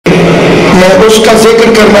میں اس کا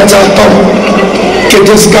ذکر کرنا چاہتا ہوں کہ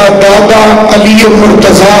جس کا دادا علی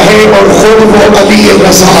مرتضیٰ ہے اور خود وہ علی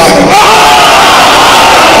رضا ہے.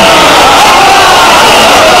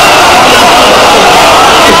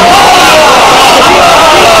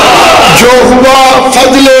 جو ہوا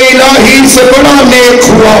فضل الہی سے بڑا نیک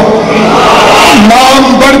ہوا،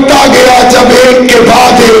 نام بڑھتا گیا جب ایک کے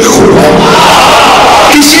بعد ایک ہوا.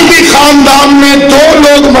 کسی بھی خاندان میں دو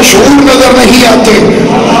لوگ مشہور نظر نہیں آتے.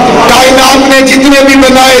 کائنات نے جتنے بھی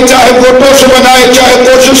بنائے، چاہے ووٹوں سے بنائے چاہے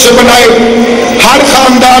کوشش سے بنائے، ہر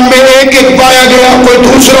خاندان میں ایک ایک پایا گیا، کوئی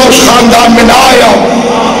دوسرا اس خاندان میں نہ آیا.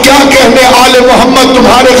 کیا کہنے آل محمد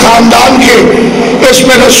تمہارے خاندان کے، اس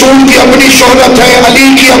میں رسول کی اپنی شہرت ہے، علی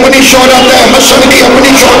کی اپنی شہرت ہے، حسن کی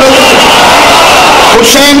اپنی شہرت ہے،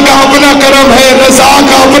 حسین کا اپنا کرم ہے، رضا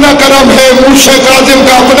کا اپنا کرم ہے، موسیٰ کاظم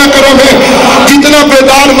کا اپنا کرم ہے. جتنا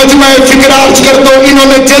بیدار مجمع فکر عرض کر دو، انہوں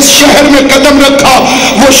نے جس شہر میں قدم رکھا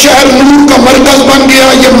وہ شہر نور کا مرکز بن گیا.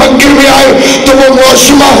 یہ مکے میں آئے تو وہ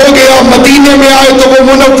معصمہ ہو گیا، مدینے میں آئے تو وہ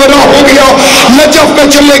منورہ ہو گیا، نجف میں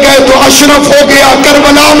چلے گئے تو اشرف ہو گیا،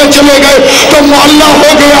 کربلا میں چلے گئے تو معلیٰ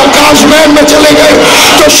ہو گیا، کاظمین میں چلے گئے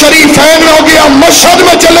تو شریفین ہو گیا، مشہد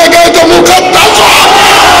میں چلے گئے تو مقدس ہو گیا.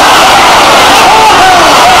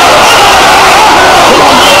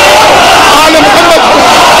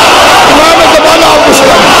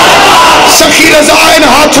 سخی رضا ان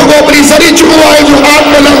ہاتھوں کو اپنی سری چموائے جو ہاتھ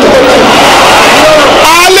بلند ہو گئے.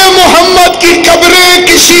 آل محمد کی قبریں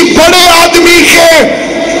کسی بڑے آدمی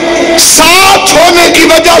کے ساتھ ہونے کی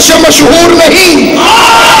وجہ سے مشہور نہیں.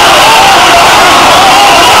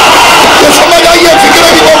 تو سمجھ آئیے فکر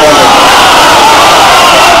ہی وہ بولے.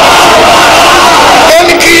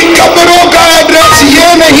 ان کی قبروں کا ایڈریس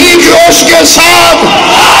یہ نہیں کہ اس کے ساتھ،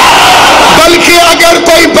 بلکہ اگر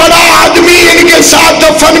کوئی بڑا آدمی ان کے ساتھ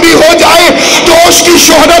دفن بھی ہو جائے تو اس کی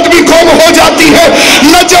شہرت بھی گم ہو جاتی ہے.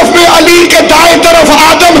 نجف میں علی کے دائیں طرف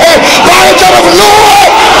آدم ہے، بائیں طرف نوح ہے.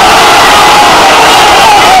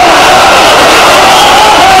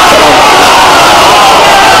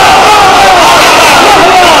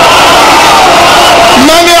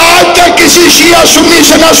 میں نے آج تک کسی شیعہ سنی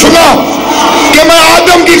سے نہ سنا کہ میں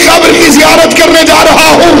آدم کی قبر کی زیارت کرنے جا رہا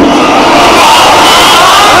ہوں.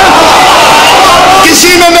 کسی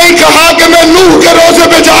نے نہیں کہا کہ میں نوح کے روزے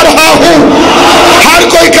پہ جا رہا ہوں. ہر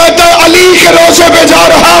کوئی کہتا ہے علی کے روزے پہ جا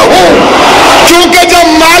رہا ہوں، کیونکہ جب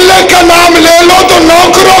مالک کا نام لے لو تو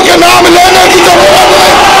نوکروں کے نام لینے کی ضرورت ہے.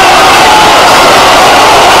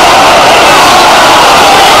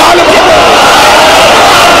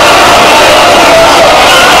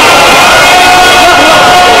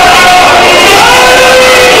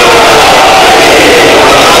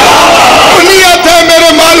 نیت ہے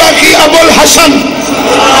میرے مولا کی ابو الحسن،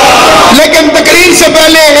 لیکن تقریر سے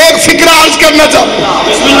پہلے ایک فکرہ عرض کرنا چاہتا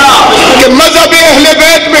ہوں کہ مذہب اہل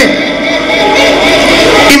بیت میں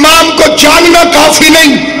امام کو جاننا کافی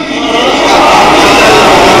نہیں،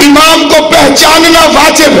 امام کو پہچاننا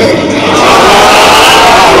واجب ہے.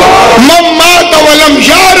 من مات ولم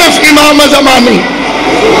یعرف امام زمانی،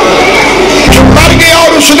 جو مر گیا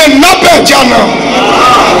اور اس نے نہ پہچانا.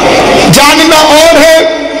 جاننا اور ہے،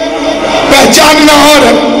 پہچاننا اور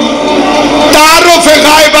ہے. تعارف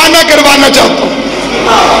غائبانہ کروانا چاہتا ہوں،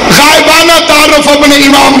 غائبانہ تعارف اپنے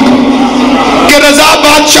امام کا کہ رضا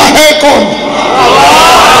بادشاہ ہے کون.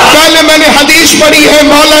 پہلے میں نے حدیث پڑھی ہے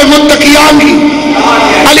مولا متقیان کی،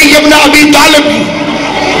 علی ابن ابی طالب کی.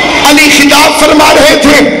 علی خطاب فرما رہے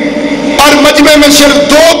تھے اور مجمع میں صرف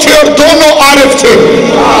دو تھے اور دونوں عارف تھے.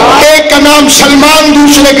 ایک کا نام سلمان،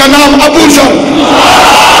 دوسرے کا نام ابو ذر.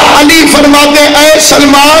 علی فرماتے اے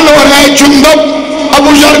سلمان اور اے جندب،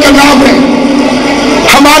 ابو ذر کا نام ہے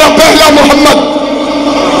ہمارا پہلا محمد،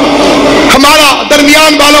 ہمارا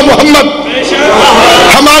درمیان والا محمد،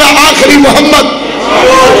 ہمارا آخری محمد.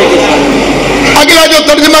 اگلا جو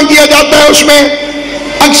ترجمہ کیا جاتا ہے اس میں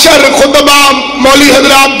اکثر خطبہ مولوی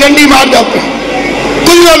حضرات ڈنڈی مار جاتے ہیں.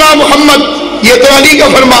 کلنا محمد، یہ تو علی کا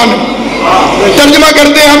فرمان ہے. ترجمہ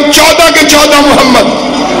کرتے ہیں ہم 14 کے 14 محمد.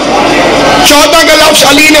 14 کا لفظ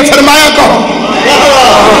علی نے فرمایا کہا،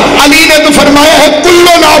 علی نے تو فرمایا ہے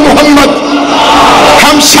کلنا محمد،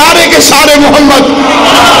 ہم سارے کے سارے محمد.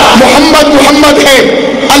 محمد محمد ہے،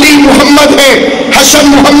 علی محمد ہے، حسن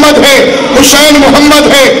محمد ہے، حسین محمد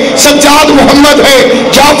ہے، سجاد محمد ہے،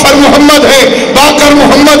 جعفر محمد ہے، باقر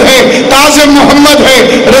محمد ہے، قاسم محمد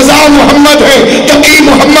ہے، رضا محمد ہے، تقی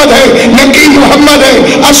محمد ہے، نقی محمد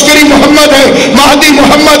ہے، عسکری محمد ہے، مہدی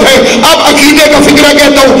محمد ہے. اب عقیدے کا فکرہ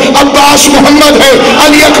کہتا ہوں، عباس محمد ہے،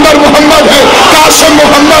 علی اکبر محمد ہے، قاسم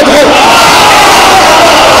محمد ہے.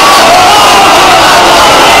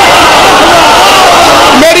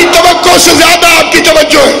 میری توقع سے زیادہ آپ کی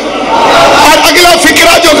توجہ ہے. اور اگلا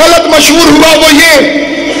فکرہ جو غلط مشہور ہوا وہ یہ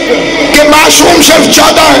کہ معصوم صرف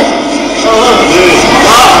 14 ہے.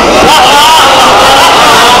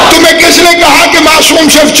 تمہیں کس نے کہا کہ معصوم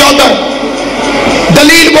صرف 14 ہے؟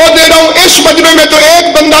 دلیل وہ دے رہا ہوں، اس مجمع میں تو ایک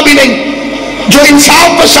بندہ بھی نہیں جو انصاف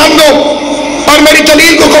پسند ہو اور میری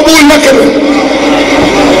دلیل کو قبول نہ کرے.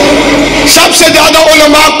 سب سے زیادہ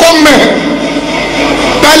علماء قوم میں ہیں،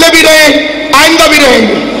 پہلے بھی رہے آئندہ بھی رہیں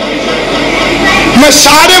گے. میں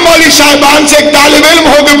سارے مولوی صاحبان سے ایک طالب علم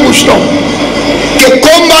ہو کے پوچھتا ہوں کہ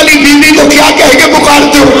قوم والی بیوی کو کیا کہہ کے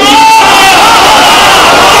پکارتے ہو؟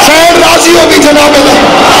 خیر راضی ہوگی جناب اللہ.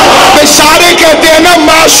 میں سارے کہتے ہیں نا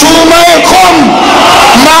معصوم ہے قوم.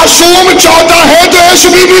 معصوم 14 ہے تو اس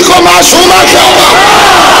بیوی کو معصومہ کیا ہوگا؟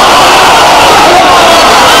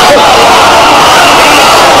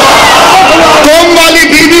 قوم والی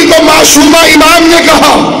بیوی کو معصومہ امام نے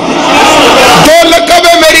کہا. 2 لقب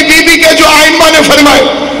ہے میری بیوی کے جو ائمہ نے فرمائے،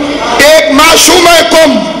 ایک معصومہ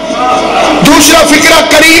قوم، دوسرا فکرہ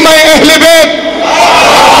کریم ہے اہل بیت.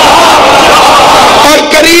 اور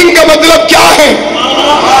کریم کا مطلب کیا ہے؟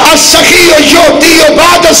 السخی یعطی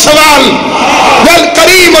بعد السوال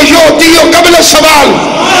والکریم یعطی قبل السوال.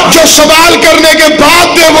 جو سوال کرنے کے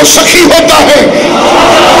بعد دے وہ سخی ہوتا ہے،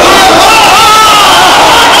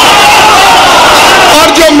 اور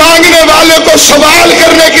جو مانگنے والے کو سوال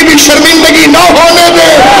کرنے کی بھی شرمندگی نہ ہونے دے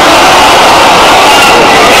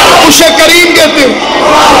اسے کریم کہتے ہیں.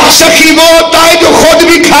 سخی وہ ہوتا ہے جو خود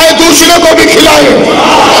بھی کھائے دوسرے کو بھی کھلائے.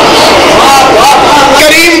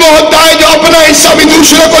 کریم وہ ہوتا ہے جو اپنا حصہ بھی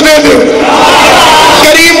دوسرے کو دے دے.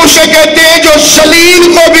 کریم اسے کہتے ہیں جو ذلیل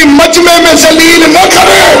کو بھی مجمع میں ذلیل نہ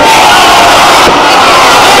کرے.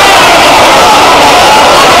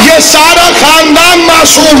 یہ سارا خاندان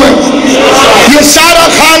معصوم ہے، یہ سارا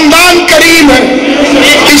خاندان کریم ہے.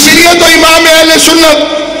 اس لیے تو امام اہل سنت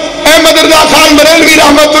احمد رضا خان بریلوی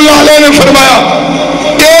رحمت اللہ علیہ نے فرمایا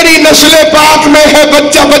تیری نسل پاک میں ہے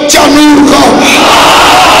بچہ بچہ نور کا.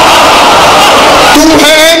 تو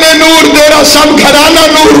ہے عین نور، تیرا سب گھرانہ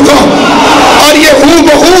نور کا. اور یہ ہو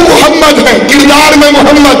بہو محمد ہے، کردار میں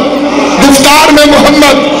محمد، گفتار میں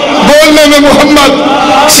محمد، بولنے میں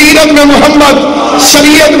محمد، سیرت میں محمد،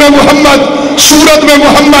 شریعت میں محمد، صورت میں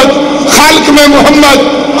محمد، خلق میں محمد،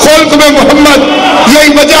 خلق میں محمد.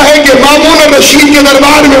 یہی وجہ ہے کہ مامون الرشید کے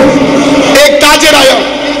دربار میں ایک تاجر آیا.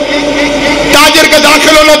 تاجر کا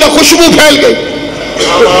داخل ہونا تھا، خوشبو پھیل گئی،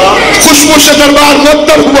 خوشبو سے دربار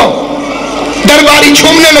معطر ہوا. درباری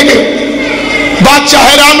جھومنے لگے. بادشاہ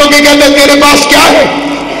حیران ہو کے کہتے ہیں تیرے پاس کیا ہے؟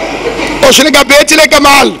 اس نے کہا بیچنے کا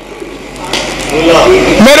مال.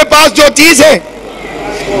 میرے پاس جو چیز ہے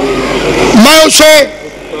میں اسے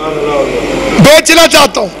بیچنا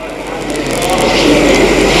چاہتا ہوں.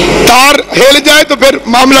 تار ہل جائے تو پھر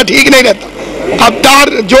معاملہ ٹھیک نہیں رہتا. اب تار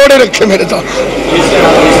جوڑے رکھے میرے ساتھ.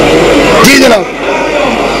 جی جناب.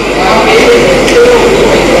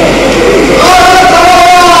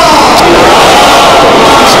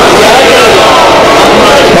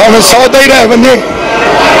 سودا ہی رہے بندے.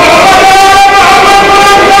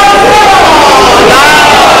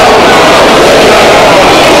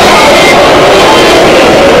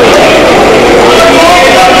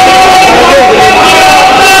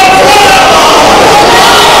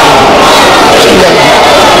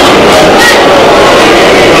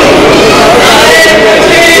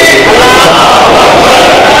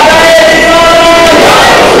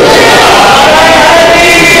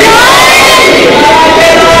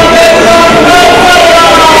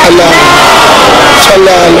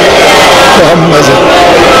 محمد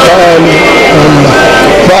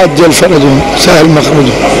بعجل فرجهم سهل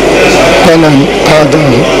مخرجهم فلن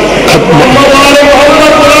قادم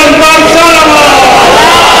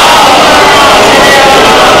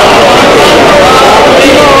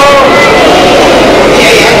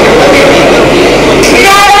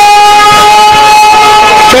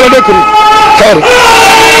چلو دیکھو خیر.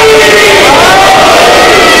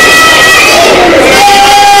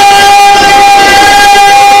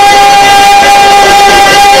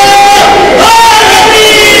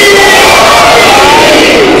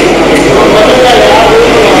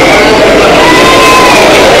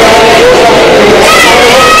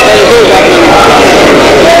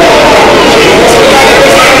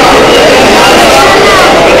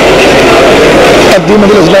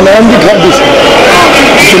 مجلس نام بھی کھا دی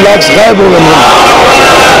لاکھ غائب ہو گئے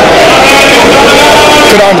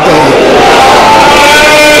کرانتے ہیں.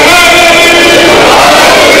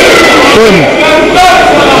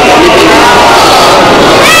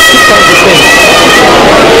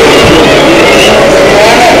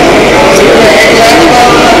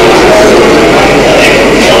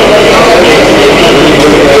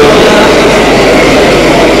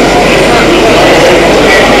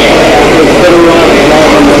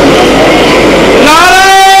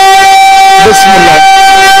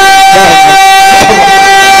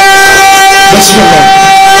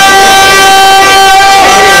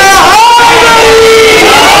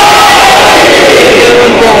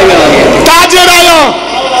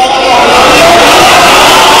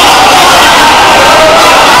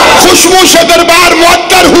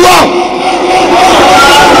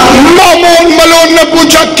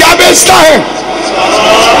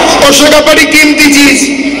 اس نے کہا بڑی قیمتی چیز.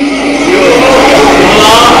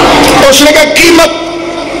 اس نے کہا قیمت.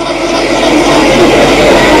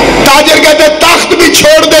 تاجر کہتے تخت بھی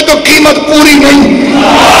چھوڑ دے تو قیمت پوری نہیں.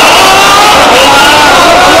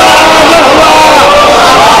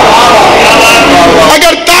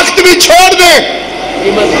 اگر تخت بھی چھوڑ دے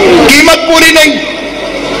قیمت پوری نہیں.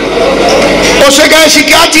 اس نے کہا ایسی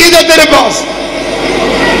کیا چیز ہے تیرے پاس؟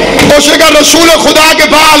 اس نے کہا رسول خدا کے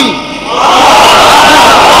بال.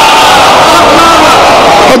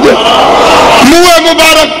 منہ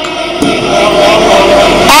مبارک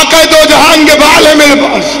آقا دو جہان کے بال ہیں میرے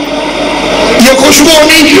پاس. یہ خوشبو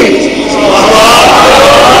نہیں کی.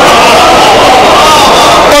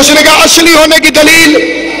 اس نے کہا اصلی ہونے کی دلیل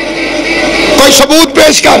کوئی ثبوت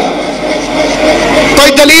پیش کر,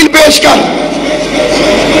 کوئی دلیل پیش کر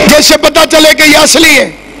جس سے پتہ چلے کہ یہ اصلی ہے.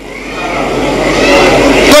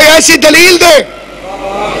 کوئی ایسی دلیل دے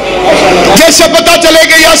جس سے پتہ چلے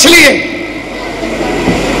کہ یہ اصلی ہے.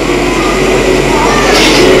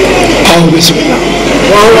 آؤ بسم اللہ.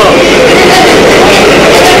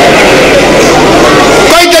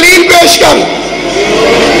 کوئی دلیل پیش کر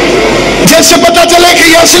جس سے پتہ چلے کہ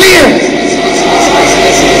یہ اصلی ہے.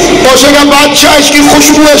 اس نے کہا بادشاہ اس کی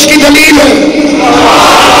خوشبو اس کی دلیل ہے.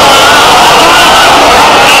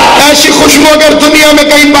 ایسی خوشبو اگر دنیا میں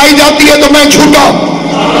کہیں پائی جاتی ہے تو میں جھوٹا,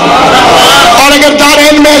 اور اگر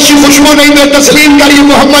دارین میں ایسی خوشبو نہیں تو تسلیم کر یہ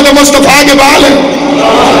محمد مصطفیٰ کے بال ہے.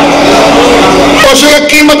 اس نے کہا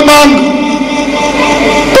قیمت مانگ.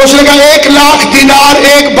 اس نے کہا 1,00,000 دینار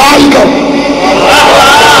ایک بال کا.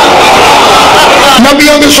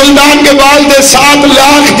 نبیوں کے سلطان کے بال دے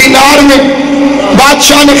 7,00,000 دینار میں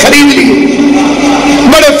بادشاہ نے خرید لی.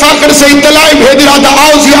 بڑے فخر سے اطلاع بھیج رہا تھا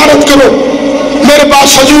آؤ زیارت کرو, میرے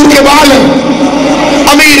پاس حضور کے بال ہیں.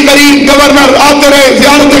 امیر غریب گورنر آتے رہے,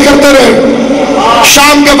 زیارتیں کرتے رہے.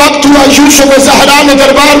 شام کے وقت ہوا, یوسف زہرا نے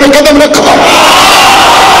دربار میں قدم رکھا.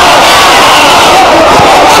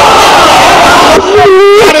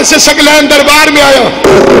 سے سکلین دربار میں آیا.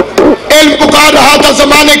 علم پکار رہا تھا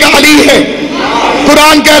زمانے کا علی ہے,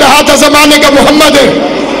 قرآن کہہ رہا تھا زمانے کا محمد ہے.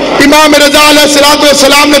 امام رضا علیہ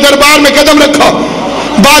السلام نے دربار میں قدم رکھا.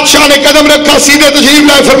 بادشاہ نے قدم رکھا, سیدھے تشریف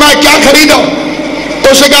لائے. فرمایا کیا خریدا؟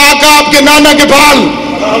 اس نے کہا آقا آپ کے نانا کے بال.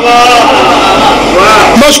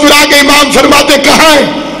 مسکرا کے امام فرماتے کہاں ہیں؟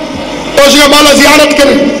 اس نے کہا مولا زیارت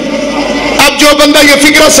کریں. اب جو بندہ یہ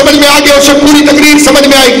فکر سمجھ میں آ گیا اسے پوری تقریر سمجھ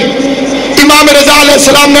میں آئے گی. امام رضا علیہ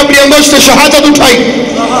السلام نے اپنی انگشت سے شہادت اٹھائی.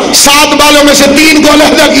 7 بالوں میں سے 3 کو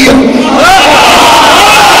علیحدہ کیا.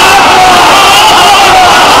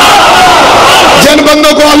 جن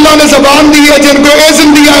بندوں کو اللہ نے زبان دی ہے, جن کو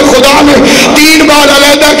اذن دیا ہے خدا نے, 3 بال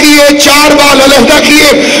علیحدہ کیے, 4 بال علیحدہ کیے.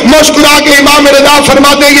 مسکرا کے امام رضا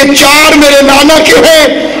فرماتے یہ 4 میرے نانا کے ہیں,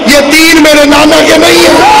 یہ 3 میرے نانا کے نہیں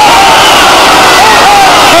ہیں.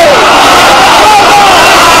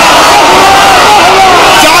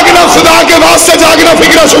 خدا کے واسطے جاگنا,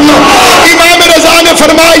 فکر سننا. امام رضا نے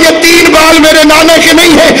فرمایا یہ 3 بال میرے نانا کے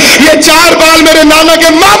نہیں ہیں, یہ 4 بال میرے نانا کے.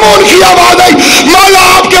 مامون کی آواز آئی مولا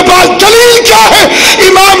آپ کے پاس دلیل کیا ہے؟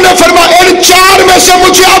 امام نے فرمایا ان 4 میں سے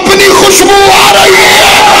مجھے اپنی خوشبو آ رہی ہے.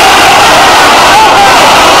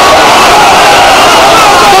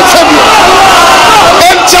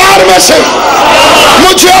 ان 4 میں سے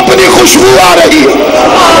مجھے اپنی خوشبو آ رہی ہے,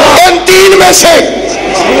 ان 3 میں سے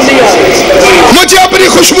مجھے اپنی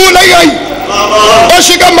خوشبو نہیں آئی. اور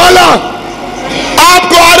شکا مولا آپ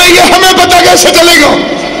کو آ رہی ہے, ہمیں پتہ کیسے چلے گا؟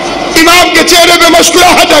 امام کے چہرے پہ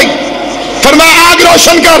مسکراہٹ آئی. فرمایا آگ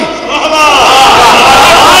روشن کر.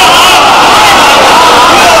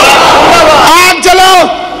 آگ جلاؤ.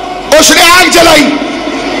 اس نے آگ جلائی.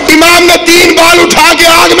 امام نے 3 بال اٹھا کے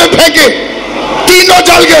آگ میں پھینکے, تینوں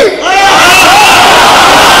جل گئے.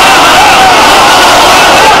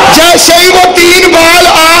 جیسے ہی وہ 3 بال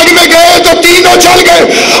آگ میں گئے تو تینوں جل گئے,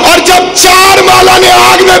 اور جب 4 مالا نے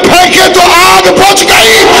آگ میں پھینکے تو آگ بجھ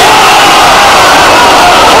گئی.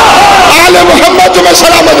 آل محمد تمہیں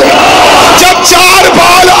سلامت ہے. جب 4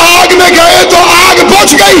 بال آگ میں گئے تو آگ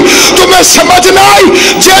بجھ گئی. تمہیں سمجھنا آئی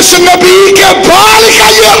جس نبی کے بال کا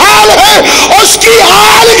یہ حال ہے اس کی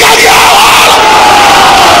حال کا کیا حال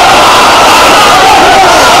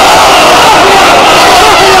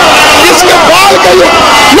اس کے بال کا یہ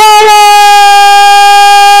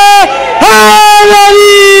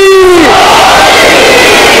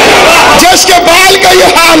جس کے بال کا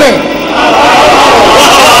یہ حال ہے.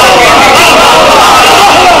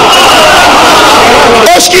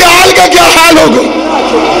 اس کی حال کا کیا حال ہوگا؟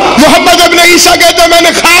 محمد ابن عیسیٰ کہتے ہیں میں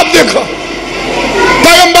نے خواب دیکھا,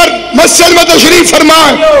 پیغمبر مسجد میں تشریف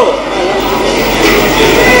فرمائے.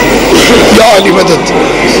 یا علی مدد.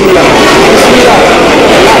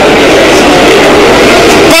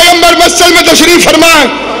 پیغمبر تشریف فرمائیں.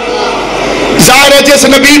 ظاہر ہے جس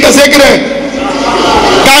نبی کا ذکر ہے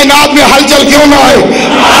کائنات میں ہلچل کیوں نہ آئے.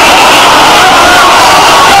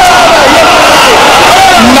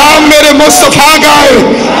 نام میرے مصطفیٰ کا ہے.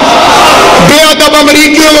 بے ادب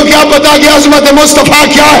امریکیوں کو کیا پتا کہ عظمت مصطفیٰ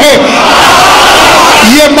کیا ہے.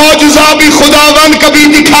 یہ معجزہ بھی خداوند کبھی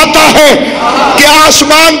دکھاتا ہے کہ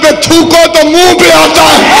آسمان پہ تھوکو تو منہ پہ آتا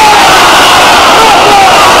ہے.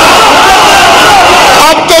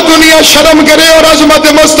 اب تو دنیا شرم کرے اور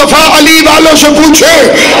عظمت مصطفیٰ علی والوں سے پوچھے.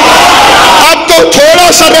 اب تو تھوڑا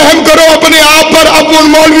سا رحم کرو اپنے آپ پر. اب ان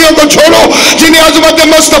مولویوں کو چھوڑو جنہیں عظمت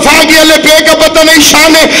مصطفیٰ کی الے بے کا پتہ نہیں.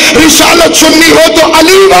 شان رسالت سننی ہو تو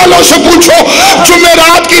علی والوں سے پوچھو.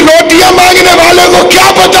 جمعرات کی روٹیاں مانگنے والے کو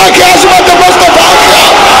کیا پتا کہ عظمت مصطفیٰ کیا.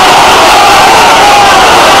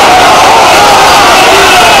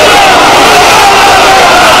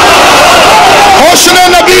 حسن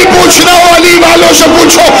نبی پوچھنا ہو علی والوں سے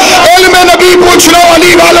پوچھو. علم نبی پوچھنا ہو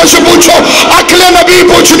علی والوں سے پوچھو. عقل نبی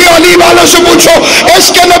پوچھنی ہو علی والوں سے پوچھو.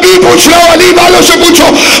 عشق نبی پوچھنا ہو علی والوں سے پوچھو.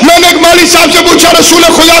 میں نے ایک مولوی صاحب سے پوچھا رسول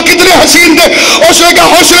خدا کتنے حسین تھے. اس نے کہا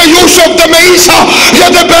حسن یوسف تم عیسیٰ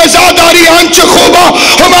ید بیضا داری آنچ خوبا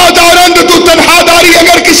ہما دارند تو تنہا داری.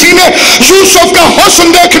 اگر کسی نے یوسف کا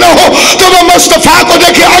حسن دیکھنا ہو تو وہ مصطفیٰ کو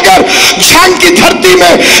دیکھے. اگر جھنگ کی دھرتی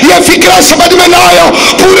میں یہ فکرہ سمجھ میں نہ آیا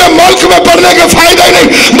پورے ملک میں پڑھنے کے فائدہ ہی نہیں.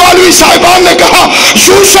 مولوی صاحبان نے کہا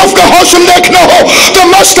یوسف کا حسن دیکھنا ہو تو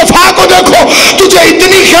مصطفیٰ کو دیکھو. تجھے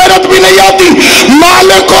اتنی خیرت بھی نہیں آتی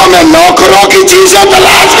مالکوں میں نوکروں کی چیزیں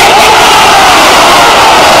تلاش کرتا.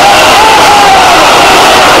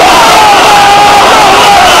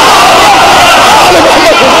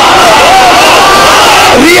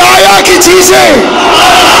 رعایا کی چیزیں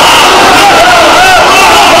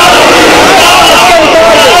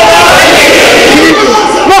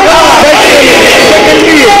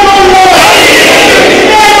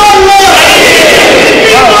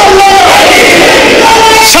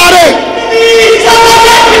سارے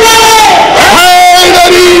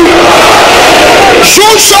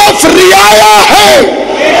یوسف رعایا ہے.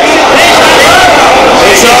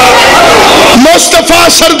 مصطفیٰ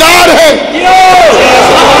سردار ہے.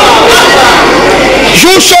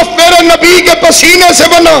 یوسف میرے نبی کے پسینے سے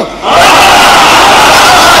بنا.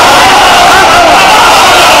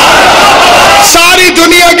 ساری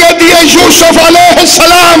دنیا کہتی ہے یوسف علیہ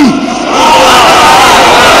السلام.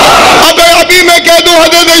 ابھی میں کہہ دوں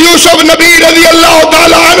حضرت یوسف نبی رضی اللہ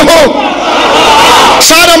تعالی عنہ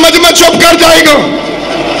سارا مجمع چپ کر جائے گا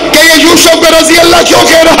کہ یہ یوسف کو رضی اللہ کیوں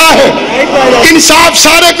کہہ رہا ہے. انصاف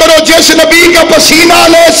سارے کرو. جس نبی کا پسینہ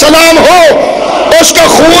علیہ السلام ہو اس کا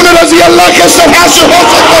خون رضی اللہ کے صفحہ سے ہو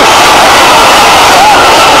سکتا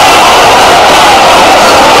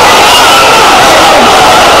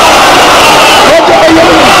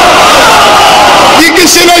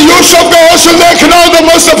کسی نے یوسف کا حسن دیکھنا ہو تو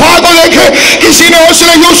مصطفیٰ کو دیکھے. کسی نے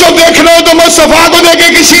حسن یوسف دیکھنا ہو تو مصطفیٰ کو دیکھے.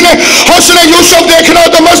 کسی نے حسن یوسف دیکھنا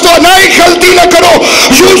ہو تو مصطفیٰ. نہیں غلطی نہ کرو.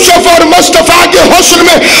 یوسف اور مصطفیٰ کے حسن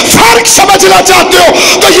میں فرق سمجھنا چاہتے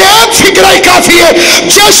ہو تو یہ ایک فکرہ ہی کافی ہے.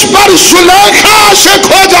 جس پر زلیخا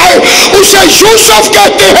عاشق ہو جائے اسے یوسف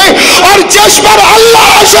کہتے ہیں اور جس پر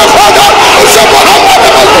اللہ عاشق ہو جائے اسے محمد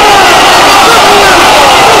کہتے ہیں.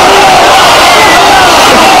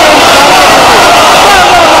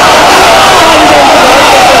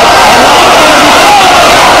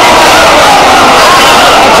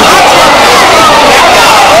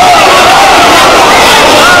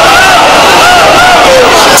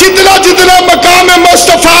 جتنا مقام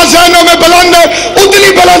مصطفیٰ ذہنوں میں بلند ہے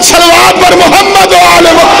اتنی بلند صلوات پر محمد و آل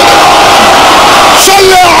محمد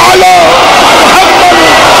صلی علی محمد.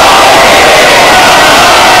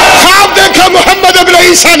 خواب دیکھا محمد ابن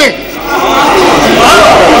عیسیٰ نے.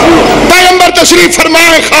 پیغمبر تشریف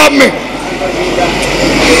فرمائے خواب میں.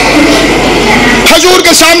 کھجور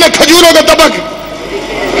کے سامنے کھجوروں کا طبق.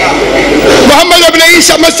 محمد ابن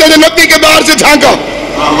عیسیٰ مسجد نبی کے باہر سے جھانکا.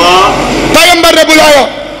 پیغمبر نے بلایا.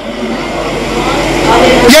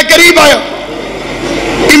 یہ قریب آیا.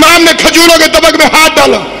 امام نے کھجوروں کے طبق میں ہاتھ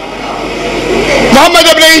ڈالا. محمد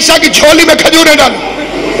ابن عیسیٰ کی جھولی میں کھجوریں ڈالی.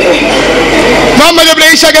 محمد ابن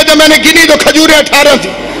عیسیٰ کہتے میں نے گنی تو کھجوریں 18 تھی.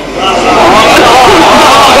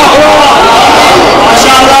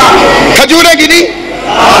 کھجوریں گنی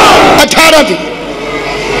 18 تھی.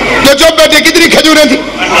 جو چپ بیٹھے کتنی کھجوریں تھی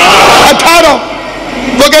 18.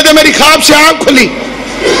 وہ کہتے میری خواب سے آنکھ کھلی.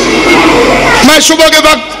 میں صبح کے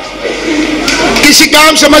وقت کسی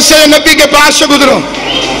کام سے مسجد نبی کے پاس سے گزرا.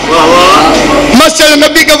 مسجد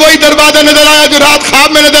نبی کا وہی دروازہ نظر آیا جو رات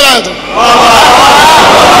خواب میں نظر آیا تھا.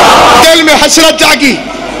 دل میں حسرت جاگی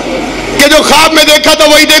کہ جو خواب میں دیکھا تھا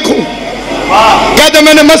وہی دیکھوں. کہتے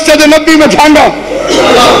میں نے مسجد نبی میں جھانکا.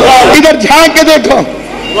 ادھر جھانک کے دیکھو،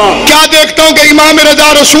 کیا دیکھتا ہوں کہ امام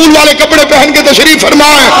رضا رسول والے کپڑے پہن کے تشریف فرما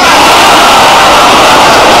ہے۔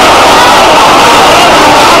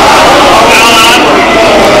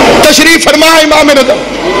 تشریف فرما امام رضا،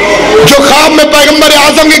 جو خواب میں پیغمبر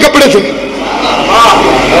اعظم کے کپڑے تھے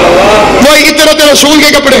وہی اطرت رسول کے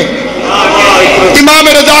کپڑے۔ امام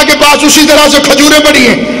رضا کے پاس اسی طرح سے کھجوریں پڑی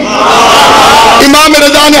ہیں۔ امام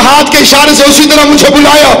رضا نے ہاتھ کے اشارے سے اسی طرح مجھے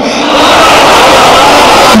بلایا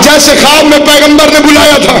جیسے خواب میں پیغمبر نے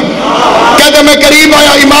بلایا تھا۔ کہتے میں قریب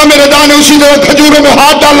آیا، امام رضا نے اسی طرح کھجوروں میں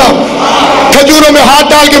ہاتھ ڈالا، کھجوروں میں ہاتھ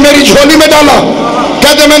ڈال کے میری جھولی میں ڈالا۔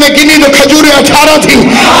 کہتے میں نے گنی تو کھجوریں 18 تھیں،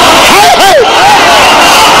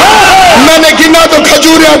 میں نے گنا تو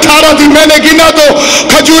کھجوریں 18 تھی، میں نے گنا تو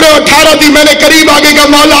کھجوریں 18 تھی۔ میں نے قریب آگے کا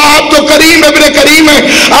مولا آپ تو کریم ابن کریم ہیں،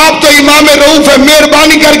 آپ تو امام رؤوف ہے،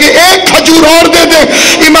 مہربانی کر کے ایک کھجور اور دے دیں۔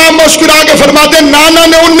 امام مسکرا کے فرماتے نانا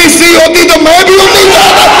نے 19 سی ہوتی تو میں بھی 19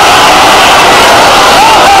 لاتا۔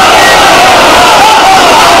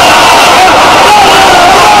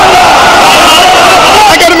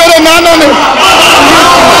 اگر میرے نانا نے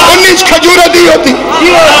 19 کھجوریں دی ہوتی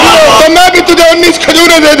تو میں بھی تجھے 19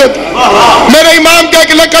 کھجوریں دے دیتا۔ میرے امام کا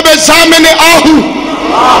ایک لقب ہے زامن آہو۔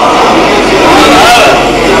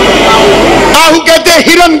 آہو کہتے ہیں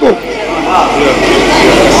ہرن کو،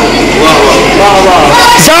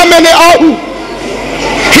 زامن آہو،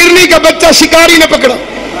 ہرنی کا بچہ شکاری نے پکڑا،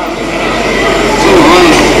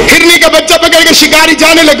 ہرنی کا بچہ پکڑ کے شکاری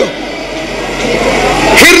جانے لگا،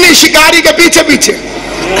 ہرنی شکاری کے پیچھے پیچھے،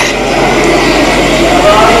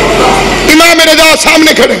 امام رضا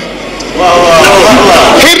سامنے کھڑے،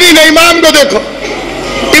 ہرنی نے امام کو دیکھو،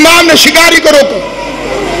 امام نے شکاری کو روکا،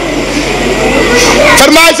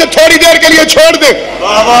 فرمایا اسے تھوڑی دیر کے لیے چھوڑ دے۔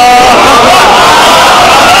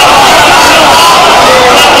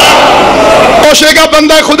 اس نے کہا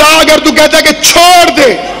بندہ خدا اگر تو کہتا ہے کہ چھوڑ دے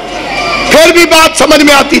پھر بھی بات سمجھ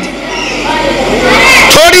میں آتی تھی،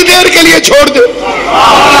 تھوڑی دیر کے لیے چھوڑ دے۔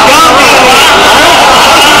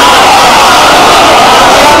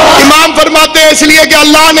 امام فرماتے ہیں اس لیے کہ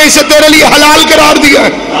اللہ نے اسے تیرے لیے حلال قرار دیا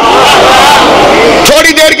ہے،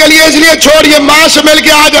 تھوڑی دیر کے لیے اس لیے چھوڑ، یہ ماں سے مل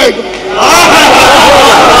کے آ جائے گا،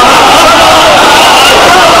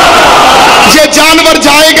 یہ جانور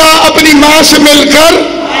جائے گا اپنی ماں سے مل کر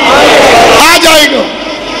آ جائے گا۔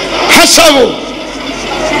 ہنسا وہ،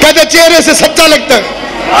 کہتے چہرے سے سچا لگتا ہے،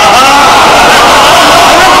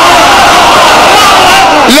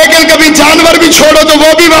 لیکن کبھی جانور بھی چھوڑو تو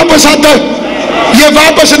وہ بھی واپس آتا ہے، یہ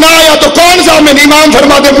واپس نہ آیا تو کون ضامن؟ امام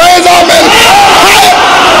فرماتے میں ضامن۔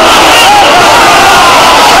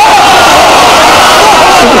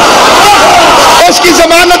 اس کی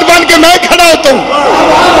ضمانت بن کے میں کھڑا ہوتا ہوں،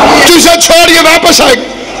 تجھے چھوڑ یہ واپس آئے گا۔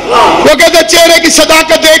 وہ کہتے چہرے کی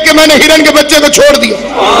صداقت دیکھ کے میں نے ہرن کے بچے کو چھوڑ دیا،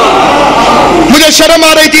 مجھے شرم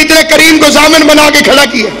آ رہی تھی اتنے کریم کو ضامن بنا کے کھڑا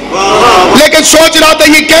کیا، لیکن سوچ رہا تھا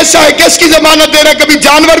یہ کیسا ہے، کس کی ضمانت دے رہا ہے، کبھی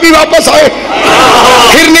جانور بھی واپس آئے۔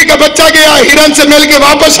 ہرنی کا بچہ گیا، ہرن سے مل کے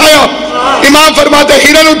واپس آیا، امام فرماتے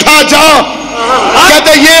ہرن اٹھا جا،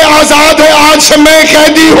 کہتے یہ آزاد ہے، آج سے میں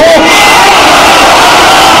قیدی ہوں۔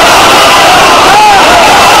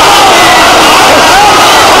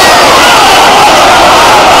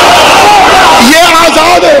 یہ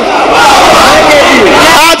آزاد ہے،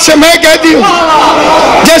 آج سے میں قیدی ہوں،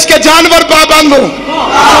 جس کے جانور پابند ہوں۔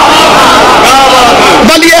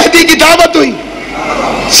 ولی عہدی کی دعوت ہوئی،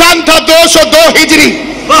 سن تھا 202 ہجری،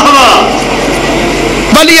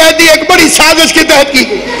 ولی عہدی ایک بڑی سازش کے تحت کی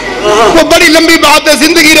گئی، وہ بڑی لمبی بات ہے،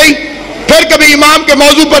 زندگی رہی۔ پھر کبھی امام کے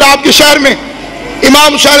موضوع پر آپ کے شہر میں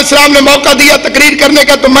امام شاہ السلام نے موقع دیا تقریر کرنے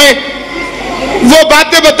کا، تو میں وہ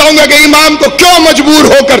باتیں بتاؤں گا کہ امام کو کیوں مجبور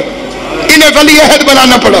ہو کر انہیں ولی عہد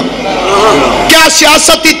بنانا پڑا، کیا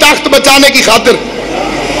سیاستی طاقت بچانے کی خاطر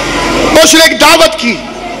اس نے ایک دعوت کی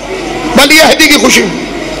ولی عہدی کی خوشی۔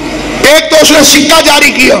 ایک تو اس نے سکہ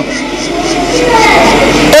جاری کیا،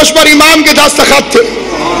 اس پر امام کے دستخط تھے،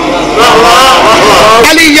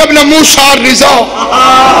 علی ابن موسیٰ الرضا۔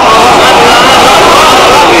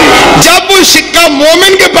 جب وہ سکہ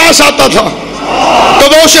مومن کے پاس آتا تھا تو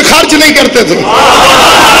وہ اسے خرچ نہیں کرتے تھے،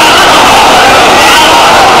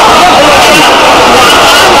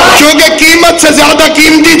 کیونکہ قیمت سے زیادہ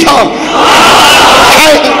قیمتی تھا،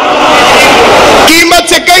 قیمت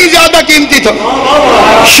سے کئی زیادہ قیمتی تھا۔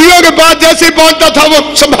 شیعوں کے پاس جیسے ہی پہنچتا تھا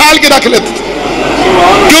وہ سنبھال کے رکھ لیتے تھے،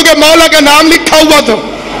 کیونکہ مولا کا نام لکھا ہوا تھا۔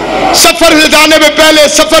 سفر سے جانے میں پہلے،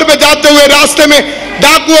 سفر پہ جاتے ہوئے راستے میں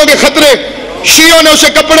ڈاکوؤں کے خطرے، شیعوں نے اسے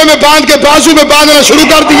کپڑے میں باندھ کے بازو میں باندھنا شروع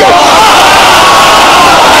کر دیا.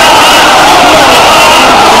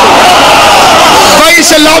 بھائی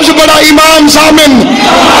سے لفظ بڑا امام ضامن.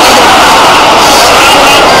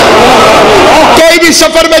 کوئی بھی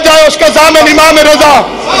سفر میں جائے اس کا ضامن امام رضا.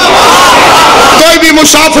 کوئی بھی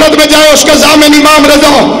مسافرت میں جائے اس کا ضامن امام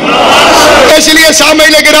رضا. اس لیے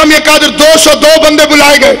سامعین گرامی قدر 202 بندے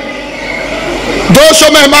بلائے گئے, 200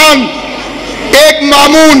 مہمان, ایک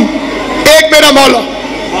مامون, ایک میرا مولا.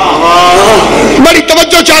 بڑی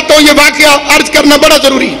توجہ چاہتا ہوں, یہ واقعہ عرض کرنا بڑا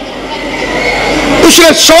ضروری ہے. اس نے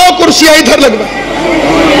 100 کرسیاں ادھر لگوائی,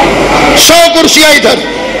 100 کرسیاں ادھر,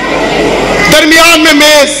 درمیان میں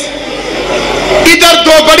میز, ادھر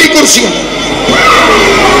 2 بڑی کرسیاں,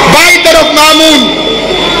 بائیں طرف مامون,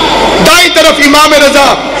 دائیں طرف امام رضا,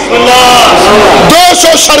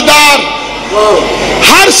 200 سردار,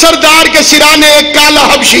 ہر سردار کے سرانے ایک کالا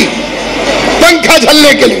حبشی پنکھا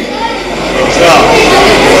جھلنے کے لیے.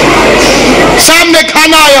 سامنے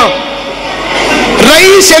کھانا آیا,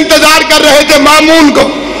 رئیس انتظار کر رہے تھے مامون کو,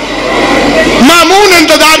 مامون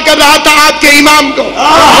انتظار کر رہا تھا آپ کے امام کو.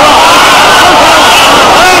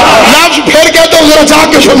 لفظ پھر کہتا ہوں, ذرا جا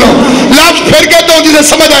کے سنو, لفظ پھر کہتا ہوں جسے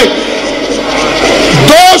سمجھ آئے.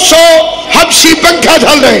 200 حبشی پنکھا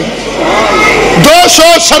جھل رہے ہیں, 200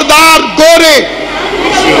 سردار گورے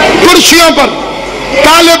کرسیوں پر,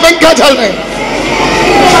 کالے پنکھا جھل رہے ہیں,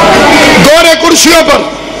 گورے کرسیوں پر,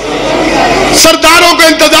 سرداروں کو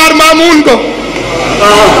انتظار مامون کو.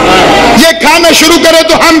 یہ کھانا شروع کرے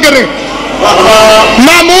تو ہم کریں,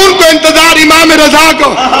 مامون کو انتظار امام رضا کو,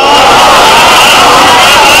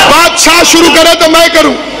 بادشاہ شروع کرے تو میں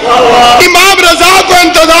کروں, امام رضا کو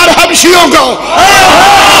انتظار حبشیوں کا.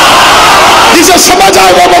 جسے سمجھ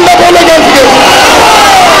آئے وہ بندہ بولے گا,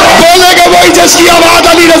 بولے گا وہی جس کی آواز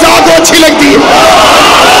علی رضا کو اچھی لگتی ہے.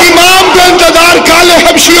 امام کو انتظار کالے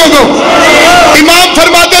حبشیوں کو. امام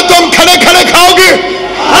فرماتے تم کھڑے کھڑے کھاؤ گے.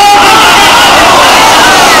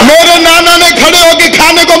 میرے نانا نے کھڑے ہو کے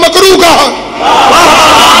کھانے کو مکروہ کہا.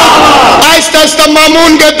 آہستہ آہستہ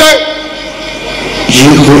مامون کہتے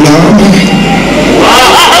یہ غلام ہے,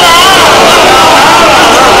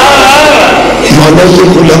 مولا یہ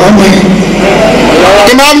غلام ہے.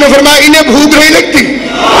 امام نے فرمایا انہیں بھوک نہیں لگتی.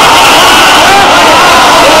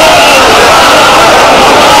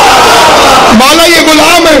 مولا یہ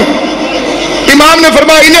غلام ہے. امام نے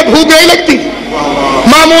فرمایا انہیں بھوک نہیں لگتی.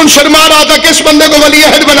 مامون شرما رہا تھا, کس بندے کو ولی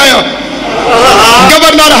عہد بنایا.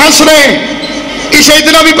 گورنر ہنس رہے ہیں, اسے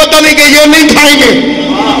اتنا بھی پتہ نہیں کہ یہ نہیں کھائیں گے.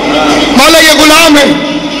 مولا یہ غلام ہے.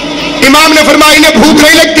 امام نے فرمایا انہیں بھوک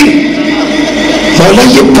نہیں لگتی. مولا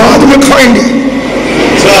یہ بعد میں کھائیں گے.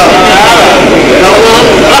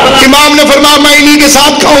 امام نے فرمایا میں انہی کے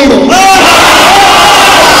ساتھ کھاؤں گا.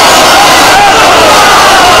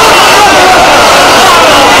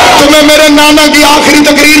 تمہیں میرے نانا کی آخری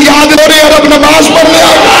تقریر یاد ہو رہی ہے, عرب نماز پڑھنے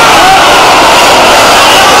آئے.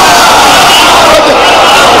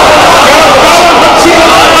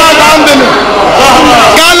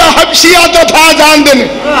 کالا حبشی آتا تھا جان دینے,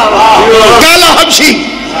 کالا حبشی.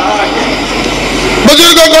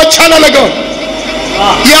 بزرگوں کو اچھا نہ لگا,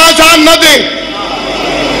 یہ آزان نہ دے,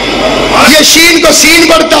 یہ شین کو سین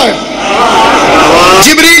پڑھتا ہے.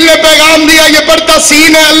 جبریل نے پیغام دیا یہ پڑھتا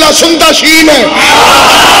سین ہے, اللہ سنتا شین ہے.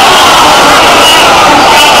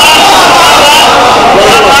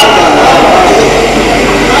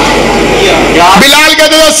 بلال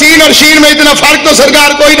کہتے تھے سین اور شین میں اتنا فرق تو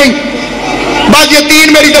سرکار کوئی نہیں, بس یہ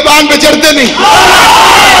 3 میری زبان پہ چڑھتے نہیں.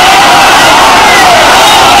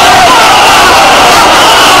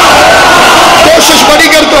 کوشش بڑی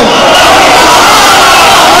کرتا ہوں,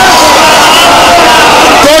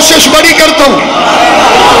 کوشش بڑی کرتا ہوں,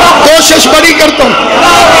 کوشش بڑی کرتا ہوں,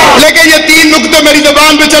 لیکن یہ 3 نقطے میری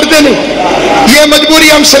زبان پہ چڑھتے نہیں. یہ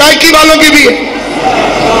مجبوری ہم سرائکی والوں کی بھی ہے.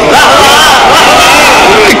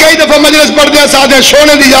 کئی دفعہ مجلس پڑھتے ہیں ساتھ ہیں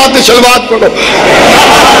سونے دی یاد سے شلوات پڑھو,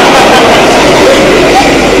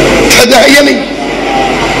 ہے یا نہیں.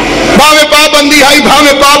 بھاوے پابندی ہے,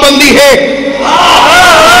 بھاوے پابندی ہے,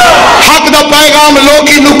 حق دا پیغام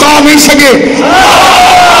لوکی لکا نہیں سکے.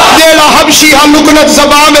 جیڑا حبشی ہاں لکنت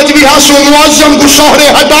زبان وچ بھی ہاسو معظم کو شوہرے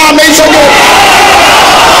ہٹا نہیں سکے.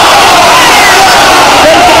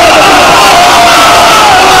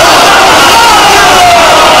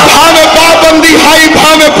 بھاوے پابندی ہے,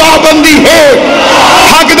 بھاوے پابندی ہے,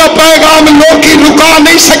 حق دا پیغام لوکی لکا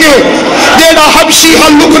نہیں سکے. جیڑا حبشی ہاں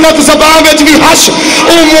لکنت زبان وچ بھی ہس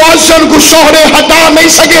او معظم کو شوہرے ہٹا نہیں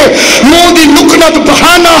سکے. منہ دی لکنت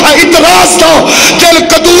بہانا ہے اعتراض دا, دل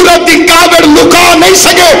قدورت دی کاوڑ لکا نہیں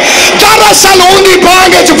سکے. دراصل اون دی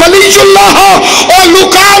بانگ وچ ولی اللہ او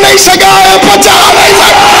لکا نہیں سکا, بچا نہیں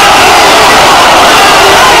سکا.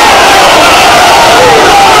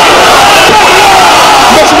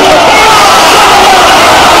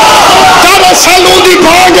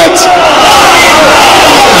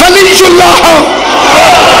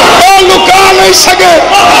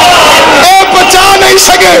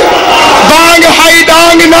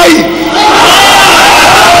 آئی.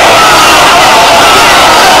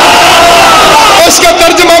 اس کا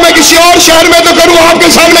ترجمہ میں کسی اور شہر میں تو کروں، آپ کے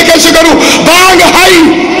سامنے کیسے کروں؟ بانگ ہائی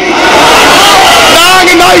ڈانگ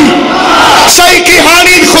نہیں. صحیح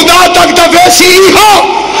کہانی خدا تک تو ویسی ہی ہو.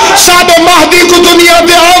 ساڈے مہدی کو دنیا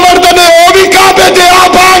دے آمرد نے وہ بھی کعبے دے آ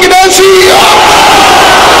بانگ نے سی ہو.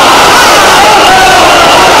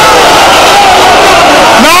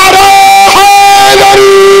 نعرہ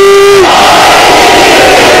حیدری.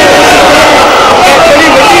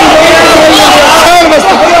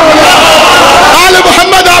 آل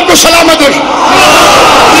محمد آپ کو سلامت ہو.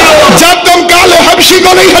 جب تم کالے حبشی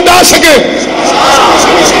کو نہیں ہٹا سکے،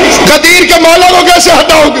 غدیر کے مولا کو کیسے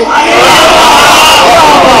ہٹاؤ گے؟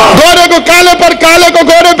 گورے کو کالے پر، کالے کو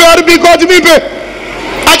گورے پہ، عربی کو اجمی پہ،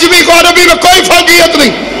 اجمی کو عربی میں کوئی فرقیت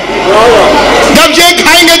نہیں. جب یہ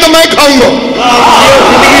کھائیں گے تو میں کھاؤں گا.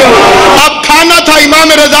 اب کھانا تھا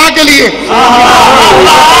امام رضا کے لیے،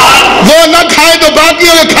 وہ نہ کھائے تو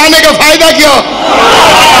باقیوں کے کھانے کا فائدہ کیا؟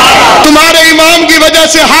 تمہارے امام کی وجہ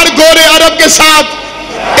سے ہر گورے عرب کے ساتھ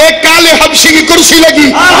ایک کالے حبشی کی کرسی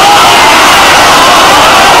لگی.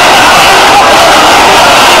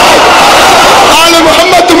 آل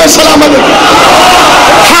محمد تمہیں سلامت.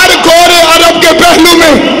 ہر گورے عرب کے پہلو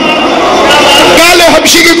میں کالے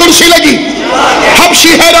حبشی کی کرسی لگی.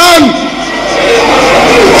 حبشی حیران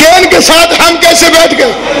کہ ان کے ساتھ ہم کیسے بیٹھ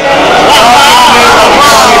گئے.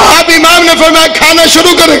 اب امام نے فرمایا کھانا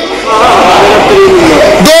شروع کریں.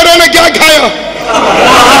 گوروں نے کیا کھایا؟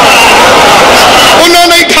 انہوں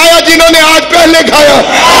نے کھایا جنہوں نے آج پہلے کھایا.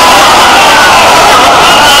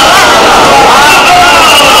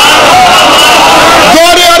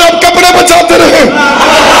 گورے عرب کپڑے بچاتے رہے،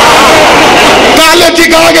 کالے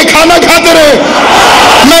ٹکا کے کھانا کھاتے رہے.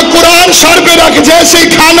 میں قرآن سر پہ رکھ، جیسے ہی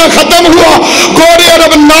کھانا ختم ہوا گورے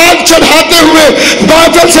عرب ناک چڑھاتے ہوئے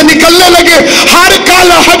محفل سے نکلنے لگے. ہر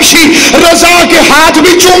کالا حبشی رضا کے ہاتھ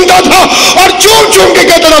بھی چومتا تھا اور چوم چوم کے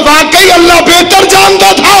کہتا تھا واقعی اللہ بہتر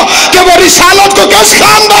جانتا تھا کہ وہ رسالت کو کس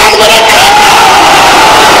خاندان میں رکھے.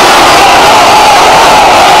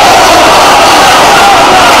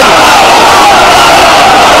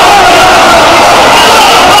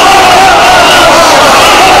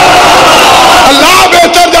 اللہ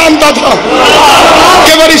بہتر جانتا تھا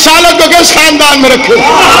کہ وہ رسالت کو کس خاندان میں رکھے.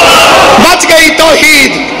 بچ گئی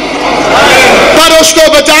توحید، پر اس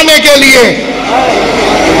کو بچانے کے لیے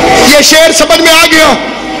یہ شعر سمجھ میں آ گیا،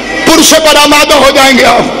 پرسے پر آمادہ ہو جائیں گے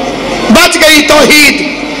آپ. بچ گئی توحید،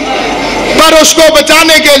 پر اس کو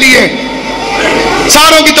بچانے کے لیے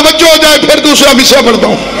ساروں کی توجہ ہو جائے. پھر دوسرا وشے پڑھتا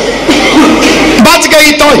ہوں. بچ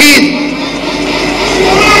گئی توحید.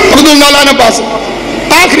 اردو مولانا پاس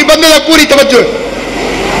آخری بندے تک پوری توجہ.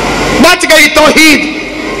 بچ گئی توحید،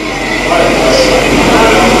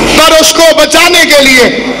 پر اس کو بچانے کے لیے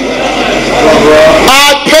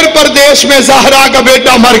آج پھر پردیش میں زہرا کا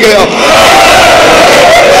بیٹا مر گیا.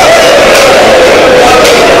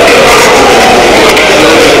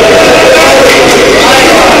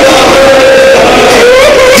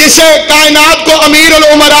 جسے کائنات کو امیر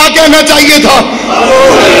العمراء کہنا چاہیے تھا،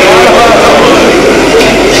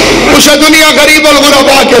 اسے دنیا غریب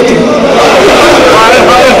الغرباء کہتی.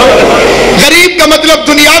 غریب کا مطلب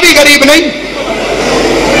دنیاوی غریب نہیں،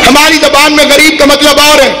 ہماری زبان میں غریب کا مطلب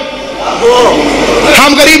اور ہے.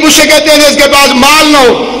 ہم غریب اسے کہتے ہیں جس کے پاس مال نہ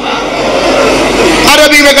ہو.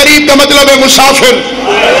 عربی میں غریب کا مطلب ہے مسافر،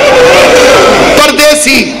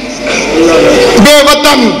 پردیسی، بے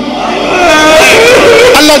وطن.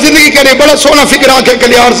 اللہ زندگی کرے، بڑا سونا فکر آنکھیں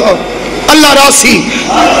کلیار صاحب. اللہ راسی،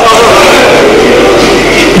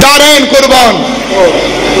 دارین قربان.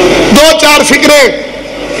 دو چار فکرے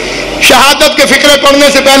شہادت کے فکرے پڑھنے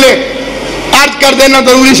سے پہلے عرض کر دینا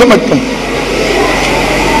ضروری سمجھتا ہوں.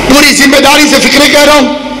 پوری ذمہ داری سے فکرے کہہ رہا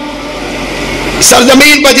ہوں.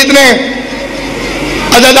 سرزمین پر جتنے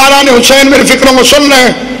عزاداران حسین میرے فکروں کو سن رہے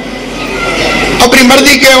ہیں، اپنی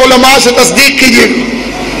مرضی کے علماء سے تصدیق کیجیے.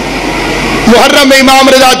 محرم میں امام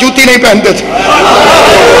رضا جوتی نہیں پہنتے تھے.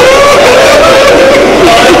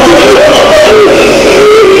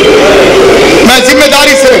 میں ذمہ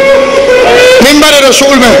داری سے منبر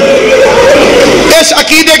رسول میں اس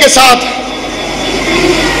عقیدے کے ساتھ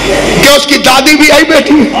کہ اس کی دادی بھی آئی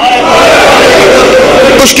بیٹھی،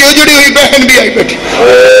 اس کی اجڑی ہوئی بہن بھی آئی بیٹھی.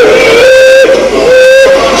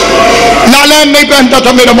 نالین نہیں پہنتا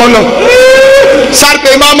تھا میرا مولا، سر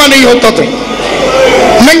پہ امامہ نہیں ہوتا تھا،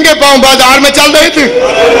 ننگے پاؤں بازار میں چل رہے تھے.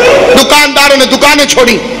 دکانداروں نے دکانیں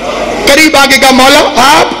چھوڑی. قریب آگے کا مولا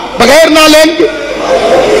آپ بغیر نالین کے،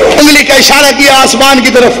 انگلی کا اشارہ کیا آسمان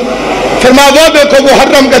کی طرف. فرمایا وہ دیکھو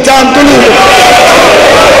محرم کا چاند طلوع ہو.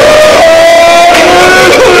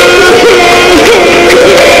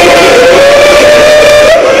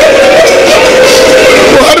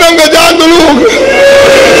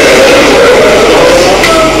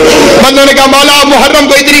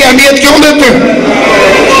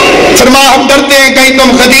 فرمایا ہم ڈرتے ہیں کہیں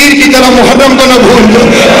تم غدیر کی طرح محرم کو نہ بھول جاؤ.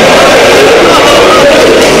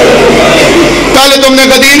 پہلے تم نے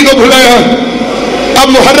غدیر کو بھلایا، اب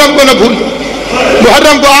محرم کو نہ بھول.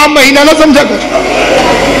 محرم کو عام مہینہ نہ سمجھا کر،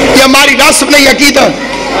 یہ ہماری رسم نہیں عقیدہ.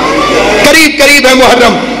 قریب قریب ہے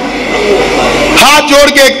محرم. ہاتھ جوڑ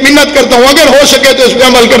کے ایک منت کرتا ہوں، اگر ہو سکے تو اس پہ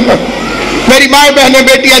عمل کرنا. میری مائیں بہنیں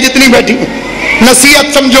بیٹیاں جتنی بیٹھی ہیں،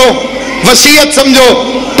 نصیحت سمجھو، وصیت سمجھو،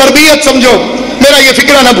 تربیت سمجھو، میرا یہ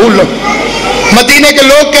فکرہ نہ بھول لو. مدینے کے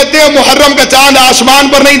لوگ کہتے ہیں محرم کا چاند آسمان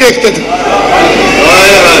پر نہیں دیکھتے تھے.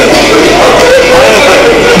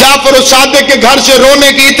 جعفر الصادق کے گھر سے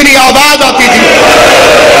رونے کی اتنی آواز آتی تھی،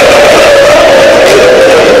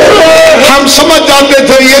 ہم سمجھ جاتے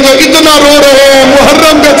تھے یہ جو اتنا رو رہے ہیں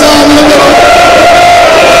محرم کا چاند نظر آتا.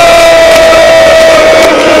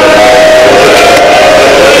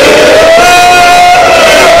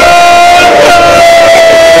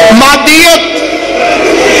 مادیت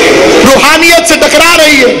روحانیت سے ٹکرا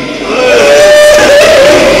رہی ہے.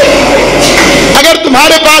 اگر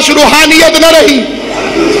تمہارے پاس روحانیت نہ رہی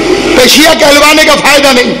تو شیعہ کہلوانے کا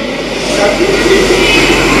فائدہ نہیں.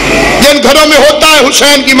 جن گھروں میں ہوتا ہے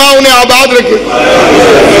حسین کی ماں انہیں آباد رکھے،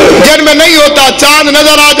 جن میں نہیں ہوتا چاند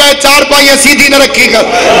نظر آ جائے چار پائیاں سیدھی نہ رکھی کر.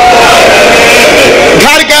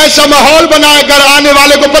 گھر کا ایسا ماحول بنائے کر آنے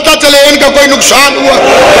والے کو پتہ چلے ان کا کوئی نقصان ہوا.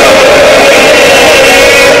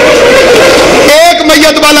 ایک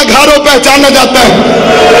میت والا گھر ہو پہچانا جاتا ہے.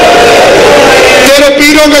 تیرے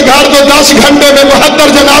پیروں کے گھر تو 10 گھنٹے میں 72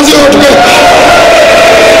 جنازے اٹھ گئے.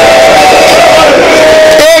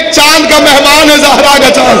 ایک چاند کا مہمان ہے زہرا کا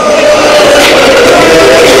چاند.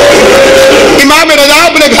 امام رضا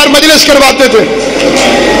اپنے گھر مجلس کرواتے تھے،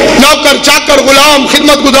 نوکر چاکر غلام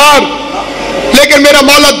خدمت گزار، لیکن میرا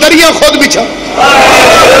مولا دریا خود بچھا.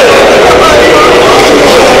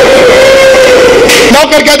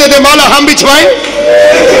 نوکر کہتے تھے مولا ہم بچھوائیں؟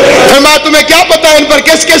 فرمایا تمہیں کیا پتا ان پر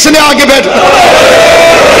کس کس نے آگے بیٹھا.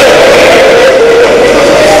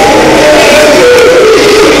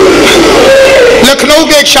 لکھنؤ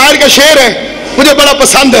کے ایک شاعر کا شعر ہے مجھے بڑا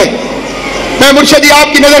پسند ہے. میں مرشد جی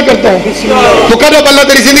آپ کی نظر کرتا ہوں، مقرب اللہ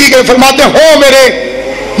تیری زندگی کے فرماتے ہیں ہو میرے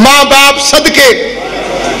ماں باپ صدقے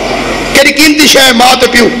کیڑی قیمتی شے ماں تے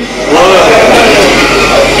پیو.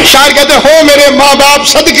 شاعر کہتے ہیں ہو میرے ماں باپ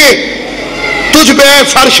صدقے تجھ پہ ہے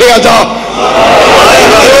فرش عزا.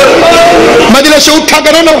 مجلس سے اٹھا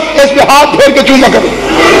کرو نا اس پہ ہاتھ پھیر کے چوما کرو،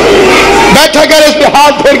 بیٹھا کر اس پہ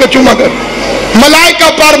ہاتھ پھیر کے چوما کرو. ملائکہ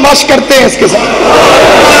پر مس کرتے ہیں اس کے ساتھ.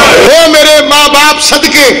 ہو میرے ماں باپ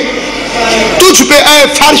صدقے تجھ پہ اے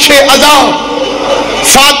فرش عزا،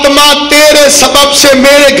 فاطمہ تیرے سبب سے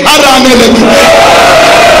میرے گھر آنے لگی.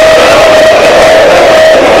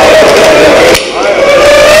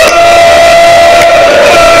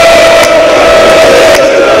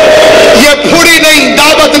 یہ پھوڑی نہیں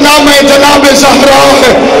دعوت نامہ جناب زہرا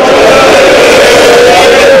ہے.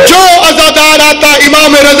 جو عزادار آتا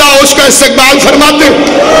امام رضا اس کا استقبال فرماتے.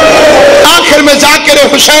 آخر میں ذاکر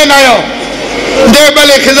حسین آیا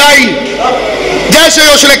دیبل خزائی، جیسے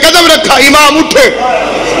اس نے قدم رکھا امام اٹھے.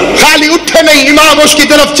 خالی اٹھے نہیں امام اس کی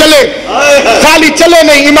طرف چلے، خالی چلے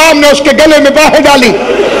نہیں امام نے اس کے گلے میں باہیں ڈالی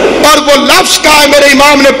اور وہ لفظ کہا میرے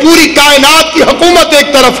امام نے پوری کائنات کی حکومت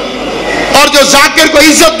ایک طرف اور جو ذاکر کو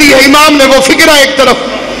عزت دی ہے امام نے وہ فکرہ ایک طرف.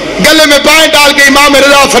 گلے میں بائیں ڈال کے امام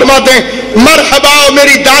رضا فرماتے ہیں مرحبا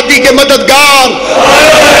میری دادی کے مددگار.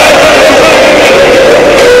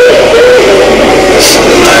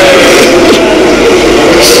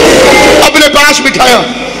 اپنے پاس بٹھایا،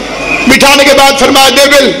 بٹھانے کے بعد فرمایا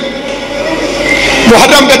دیبل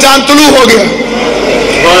محرم کا چاند طلوع ہو گیا.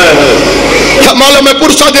 مولا میں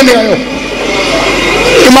پرسہ دینے آیا ہوں.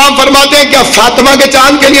 امام فرماتے ہیں کیا فاطمہ کے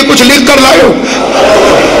چاند کے لیے کچھ لکھ کر لائے ہو؟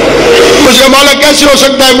 مجھے مولا کیسے ہو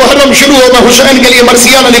سکتا ہے محرم شروع ہو میں حسین کے لیے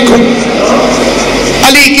مرثیہ نہ لکھوں.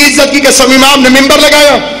 علی کی عزت کی قسم امام نے ممبر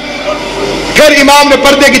لگایا، پھر امام نے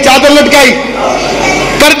پردے کی چادر لٹکائی،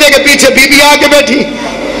 پردے کے پیچھے بی بی آ کے بیٹھی.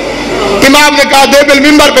 امام نے کہا دیبل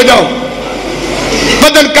ممبر پہ جاؤ.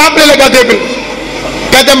 بدن کانپنے لگا دیبل.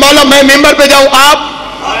 کہتے مولا میں ممبر پہ جاؤں آپ؟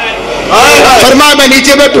 فرمایا میں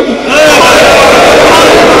نیچے بیٹھوں.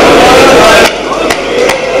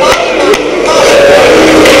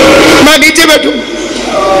 میں نیچے بیٹھوں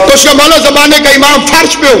تو اس کا مولا زمانے کا امام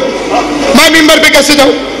فرش پہ ہو، میں ممبر پہ کیسے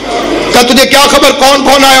جاؤں؟ کہا تجھے کیا خبر کون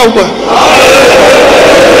کون آیا ہوا؟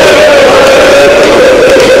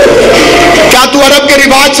 کیا تو عرب کے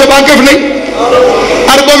رواج سے واقف نہیں؟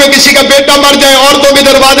 عربوں میں کسی کا بیٹا مر جائے عورتوں کے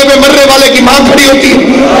دروازے پہ مرنے والے کی ماں کھڑی ہوتی ہے،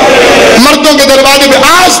 مردوں کے دروازے پہ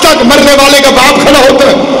آج تک مرنے والے کا باپ کھڑا ہوتا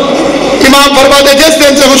ہے. امام فرماتے جس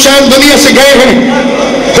دن سے حسین دنیا سے گئے ہیں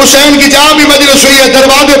حسین کی جہاں بھی مجلس ہوئی ہے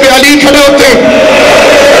دروازے پہ علی کھڑے ہوتے ہیں.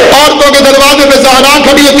 عورتوں کے دروازے پہ زہرا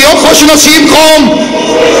کھڑی ہوتی ہے. خوش نصیب قوم,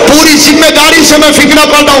 پوری ذمہ داری سے میں فکرہ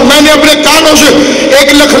پڑھتا ہوں. میں نے اپنے کانوں سے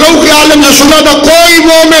ایک لکھنؤ کے عالم سے سنا تھا, کوئی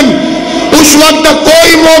مومن اس وقت تک,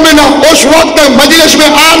 کوئی مومنہ اس وقت تک مجلس میں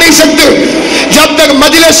آ نہیں سکتے جب تک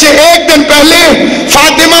مجلس سے ایک دن پہلے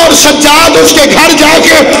فاطمہ اور سجاد اس کے گھر جا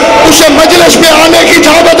کے اسے مجلس میں آنے کی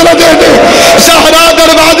دعوت نہ دے دے. زہرا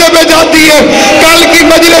دروازے پہ جاتی ہے, کل کی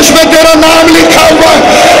مجلس میں تیرا نام لکھا ہوا ہے,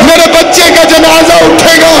 میرے بچے کا جنازہ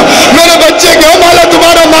اٹھے گا, میرے بچے کے مولا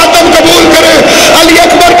تمہارا ماتم قبول کرے, علی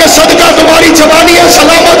اکبر کے صدقہ تمہاری جوانیاں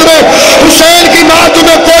سلامت رہے, حسین کی ماں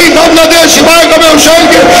تمہیں کوئی غم نہ دے سوائے غم حسین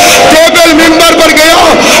کے. ٹیبل ممبر پر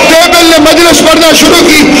گیا, ٹیبل نے مجلس پڑھنا شروع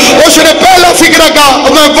کی, اس نے پہلا فکرہ کہا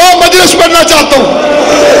میں وہ مجلس پڑھنا چاہتا ہوں,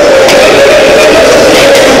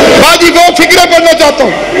 باجی وہ فکرہ پڑھنا چاہتا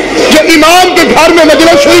ہوں جو امام کے گھر میں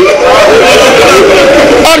مجلس ہوئی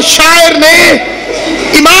اور شاعر نے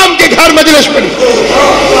امام کے گھر مجلس پڑھی.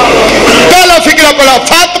 پہلا فکرہ پڑھا,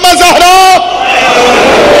 فاطمہ زہرا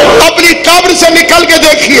اپنی قبر سے نکل کے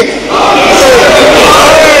دیکھیے,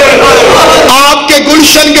 آپ کے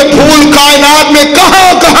گلشن کے پھول کائنات میں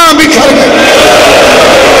کہاں کہاں بکھر گئے.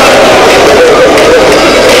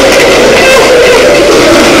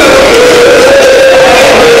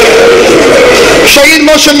 شہید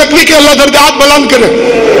محسن نقوی کے اللہ درجات بلند کرے.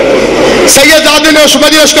 سید زادے نے اس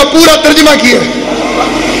مجلس کا پورا ترجمہ کیا.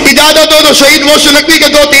 اجازت ہو تو شہید محسن نقوی کے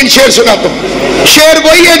 2-3 شعر سناتا ہوں. شعر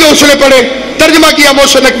وہی ہے جو اس نے پڑھے, ترجمہ کیا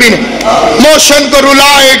محسن نقوی نے. محسن کو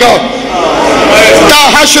رلائے گا تا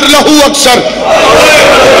حشر لہو اکثر,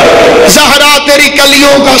 زہرا تیری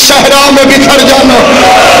کلیوں کا صحرا میں بکھر جانا,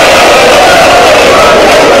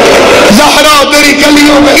 زہرا تیری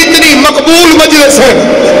کلیوں میں. اتنی مقبول مجلس ہے,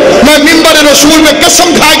 میں ممبر رسول میں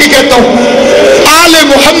قسم کھا کے کہتا ہوں, آل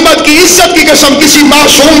محمد کی عزت کی قسم, کسی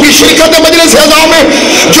معصوم کی شرکت مجلس اعظام میں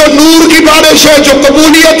جو نور کی بارش ہے, جو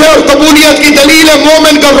قبولیت ہے, اور قبولیت کی دلیل ہے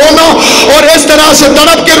مومن کا رونا, اور اس طرح سے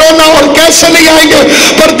تڑپ کے رونا. اور کیسے نہیں آئیں گے,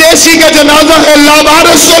 پردیسی کا جنازہ ہے,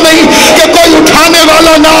 لاوارث تو نہیں کہ کوئی اٹھانے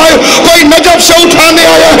والا نہ آئے, کوئی نجف سے اٹھانے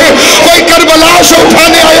آیا ہے, کوئی کربلا سے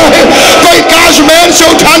اٹھانے آیا ہے, کوئی کاشمیر سے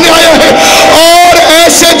اٹھانے آیا ہے. اور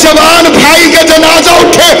ایسے جوان بھائی کا جنازہ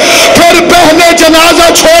اٹھے پھر بہنیں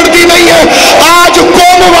جنازہ چھوڑتی نہیں ہے. آج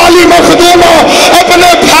قوم والی مخدومہ اپنے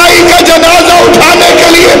بھائی کا جنازہ اٹھانے کے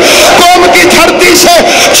لیے قوم کی دھرتی سے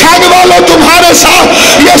چھگوا لو تمہارے ساتھ,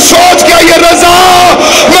 یہ سوچ کے یہ رضا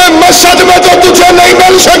میں مسجد میں تو تجھے نہیں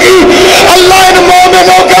مل سکی, اللہ ان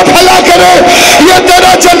مومنوں کا بھلا کرے, یہ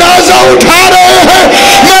تیرا جنازہ اٹھا رہے ہیں,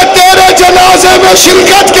 میں تیرے جنازے میں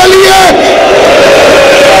شرکت کے لیے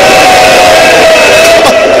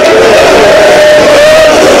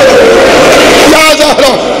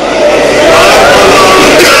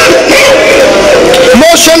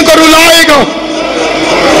موشن کو رلائے گا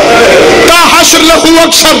تا حشر لہو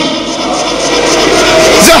اکثر,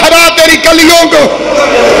 زہرا تیری کلیوں کو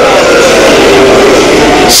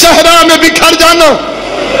صحرا میں بکھر جانا.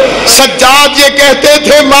 سجاد یہ کہتے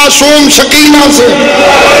تھے معصوم سکینہ سے,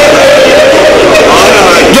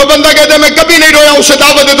 جو بندہ کہتے میں کبھی نہیں رویا اسے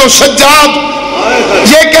دعوت دے دو. سجاد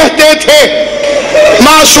یہ کہتے تھے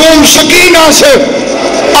معصوم سکینہ سے,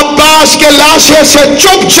 عباس کے لاشے سے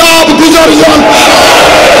چپ چاپ گزر جان.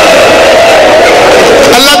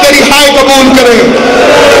 اللہ تیری ہائے قبول کرے.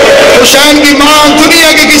 حسین کی ماں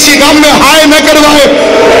دنیا کے کسی غم میں ہائے نہ کروائے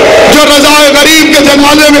جو رضا غریب کے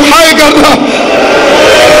جنازے میں ہائے کر رہا.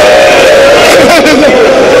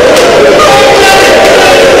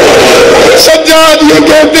 سجاد یہ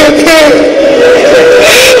کہتے تھے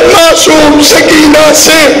معصوم سکینہ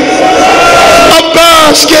سے,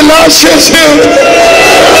 عباس کے لاشے سے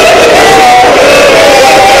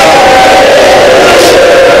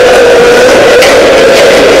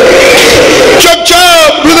چپ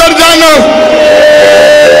چاپ گزر جانا.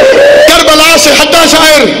 کربلا سے حتی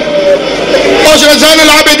شاعر اس نے زین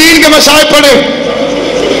العابدین کے مصائب پڑھے,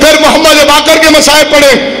 پھر محمد باقر کے مصائب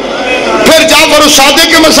پڑھے, پھر جعفر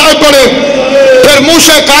الصادق کے مصائب پڑھے, پھر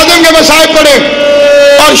موسیٰ کاظم کے مصائب پڑھے,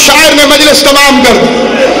 اور شاعر نے مجلس تمام کر دی.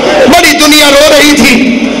 بڑی دنیا رو رہی تھی,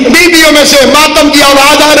 بیویوں میں سے ماتم کی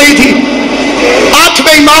آواز آ رہی تھی.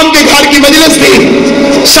 8ویں امام کے گھر کی مجلس تھی,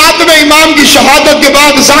 7ویں امام کی شہادت کے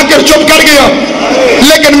بعد ذاکر چپ کر گیا,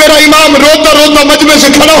 لیکن میرا امام روتا روتا مجمع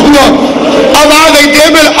سے کھڑا ہوا, آواز آئی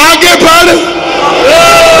ٹیبل آگے پڑھ.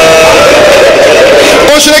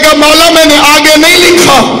 اس نے کہا مولا میں نے آگے نہیں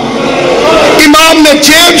لکھا. امام نے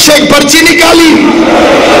جیب سے ایک پرچی نکالی,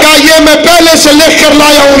 کہا یہ میں پہلے سے لکھ کر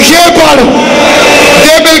لایا ہوں, یہ پڑھ.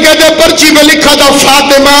 ٹیبل کہتے پرچی میں لکھا تھا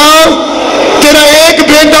فاطمہ تیرا ایک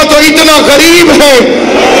بیٹا تو اتنا غریب ہے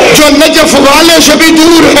جو نجف والے سے بھی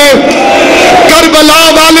دور ہے, کربلا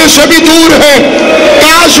والے سے بھی دور ہے،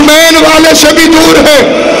 کاشمین والے سے بھی دور ہے.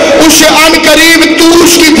 اسے ان قریب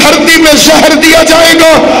توش کی دھرتی میں زہر دیا جائے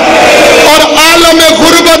گا اور عالم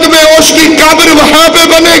غربت میں اس کی قبر وہاں پہ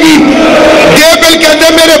بنے گی. دیبل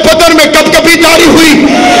کہتے میرے بدن میں کب کبھی تاری ہوئی،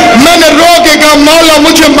 میں نے رو کے کہا مولا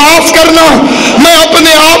مجھے معاف کرنا، میں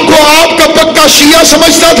اپنے آپ کو آپ کا پکا شیعہ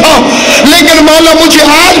سمجھتا تھا، لیکن مولا مجھے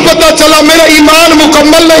آج پتا چلا میرا ایمان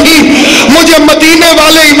مکمل نہیں. مجھے مدینے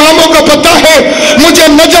والے اماموں کا پتہ ہے، مجھے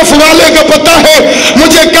نجف والے کا پتہ ہے،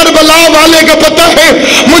 مجھے کربلا والے کا پتہ ہے،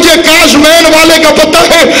 مجھے کاشمین والے کا پتہ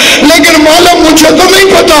ہے، لیکن مولا مجھے تو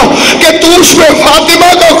نہیں پتا کہ توش میں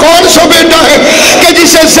فاطمہ کا کون سا بیٹا ہے کہ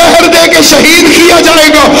جسے زہر دے کے شہید کیا جائے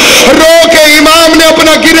گا. رو کے امام نے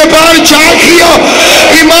اپنا گریبان چاک کیا.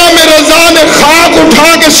 امام رضا نے خاک اٹھا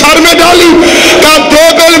کے سر میں ڈالی، کہا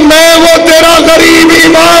دیبل میں وہ تیرا غریب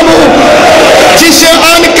امام ہوں جسے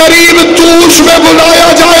ان قریب توش میں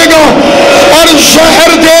بلایا جائے گا اور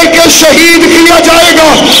زہر دے کے شہید کیا جائے گا.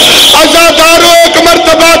 عزاداروں ایک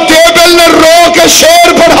مرتبہ دیبل نے رو کے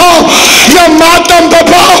شعر پڑھا، یا ماتم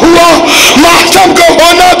بپا ہوا، ماتم کو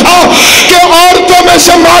ہونا تھا کہ عورتوں میں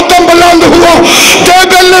سے ماتم بلند ہوا.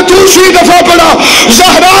 دیبل نے دوسری دفعہ پڑھا،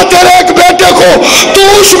 زہرا تیرے ایک بیٹے کو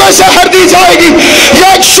توش میں زہر دی جائے گی. یہ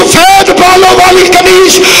ایک سفید بالوں والی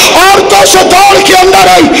کنیز عورتوں سے دوڑ کے اندر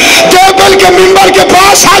آئی، دیبل کے منبر کے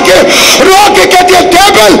پاس آ کے رو کے کہتی ہے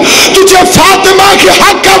دیبل تجھے فاطمہ کے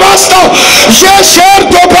حق کا واسطہ یہ شعر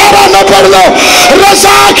دوبارہ نہ پڑھنا.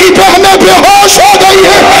 رضا کی بہنیں بے ہوش ہو گئی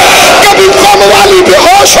ہے، کبھی قوم والی بے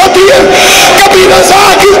ہوش ہوتی ہے، کبھی رضا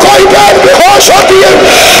کی کوئی بہن بے ہوش ہوتی ہے،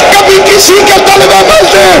 کبھی کسی کے طلبہ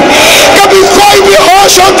ملتے ہیں، کبھی کوئی بے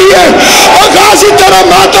ہوش ہوتی ہے. اور غازی طرح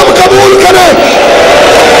ماتم قبول کرے.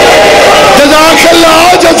 جزاک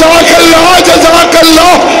اللہ جزاک اللہ جزاک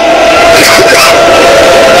اللہ.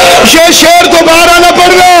 یہ شعر دوبارہ نہ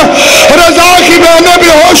پڑھنا. رضا کی بہنیں بے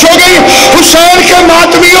ہوش ہو گئی. حسین کے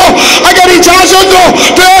ماتمیوں اگر اجازت دو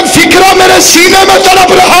تو ایک فکرہ میرے سینے میں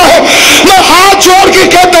تڑپ رہا ہے. میں ہاتھ جوڑ کے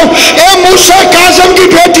کہتا ہوں اے موسیٰ کاظم کی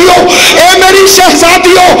بیٹیوں، اے میری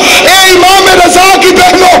شہزادیوں، اے امام رضا کی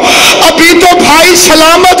بہنوں، ابھی تو بھائی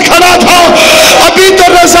سلامت کھڑا تھا، ابھی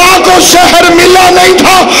تو رضا کو زہر ملا نہیں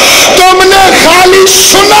تھا. تم نے خالی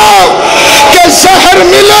سنا کہ زہر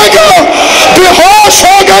ملے گا، بے ہوش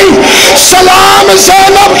ہو گئی. سلام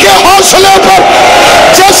زینب کے حوصلے پر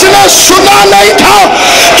جس نے سنا نہیں تھا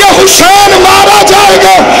کہ حسین مارا جائے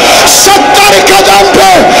گا، 70 قدم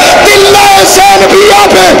پہ دلہ زینبیہ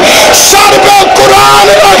پہ سر پہ قرآن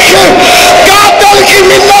رکھے قاتل کی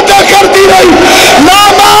منتیں کرتی رہی، نہ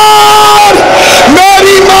مار.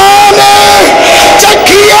 میری ماں نے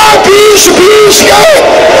چکیاں 20 کے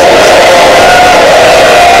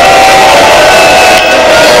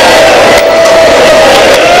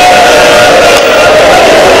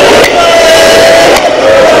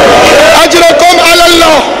اجرکم علی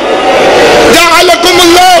اللہ جعلکم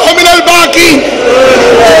اللہ من الباقی.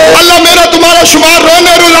 اللہ میرا تمہارا شمار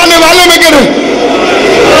رونے رلانے والوں میں کرے.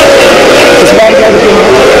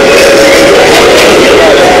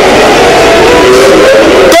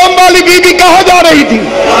 قوم والی بی بی کہاں جا رہی تھی؟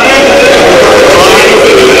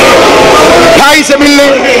 بھائی سے ملنے.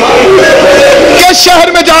 کس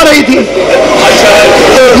شہر میں جا رہی تھی؟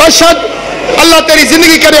 مشہد. اللہ تیری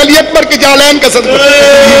زندگی کرے علی اکبر کے جالین کا صدقہ.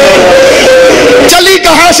 چلی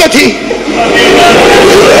کہاں سے تھی؟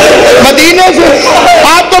 مدینے سے.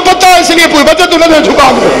 آپ کو پتہ ہے اس لیے پوچھ بچے تو نظر جھکا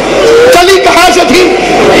دو. چلی کہاں سے تھی؟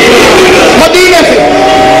 مدینے سے.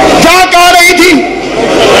 جا کہاں رہی تھی؟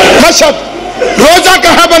 مشہد. روزہ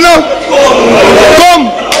کہاں بنو؟ قم.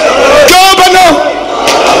 کیوں بنو؟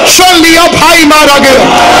 سن لیا بھائی مارا گیا.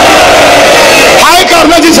 ہائے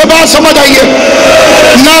کرنا جسے بات سمجھ آئیے.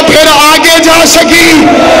 نہ پھر آگے جا سکی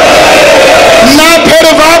نہ پھر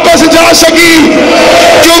واپس جا سکی،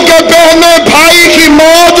 کیونکہ بہنیں بھائی کی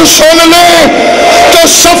موت سن لیں تو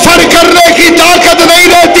سفر کرنے کی طاقت نہیں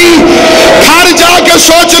رہتی. گھر جا کے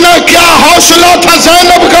سوچنا کیا حوصلہ تھا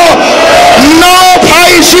زینب کا. 9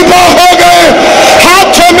 بھائی سپاہ ہو گئے،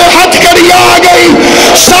 ہاتھوں میں ہتھکڑیاں آ گئی،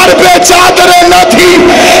 سر پہ چادریں نہ تھی.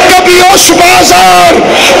 کبھی اس بازار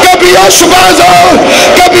کبھی اس بازار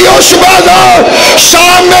کبھی اس بازار.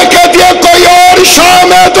 شام میں کہتی ہے کوئی اور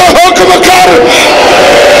شام ہے تو حکم کر.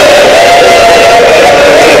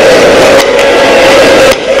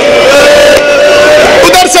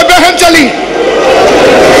 ادھر سے بہن چلی،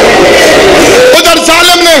 ادھر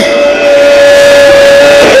ظالم نے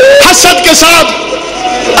حسد کے ساتھ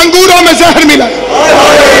انگوروں میں زہر ملا.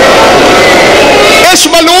 اس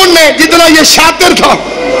ملعون نے جتنا یہ شاطر تھا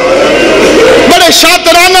بڑے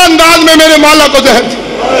شاطرانہ انداز میں میرے مولا کو زہر.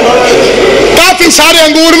 کافی سارے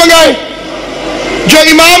انگور منگائے، جو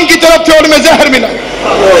امام کی طرف تھے ان میں زہر ملا،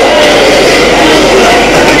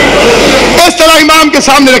 اس طرح امام کے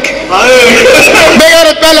سامنے رکھے.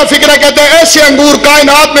 بغیرت پہلا فکرہ کہتے ہیں ایسے انگور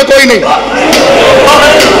کائنات میں کوئی نہیں.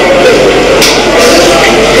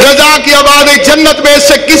 رضا کی آواز ہے جنت میں اس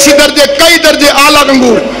سے کسی درجے کئی درجے اعلیٰ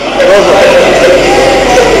انگور.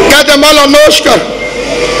 کہتے مولا نوش کر.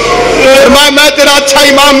 میں تیرا اچھا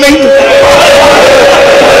امام نہیں ہوں.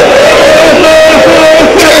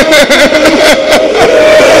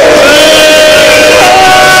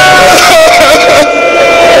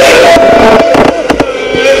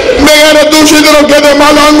 دوسری طرف کہتے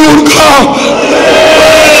مولا انگور کھا.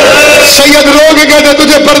 سید رو کے کہتے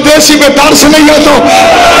تجھے پردیسی پہ ترس نہیں ہے تو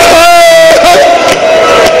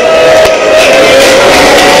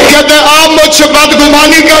کہتے آپ مجھ سے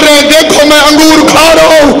بدگمانی کر رہے ہیں، دیکھو میں انگور کھا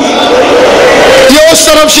رہا ہوں. یہ اس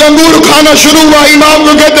طرف سے انگور کھانا شروع ہوا. امام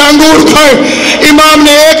کو کہتے انگور کھائے. امام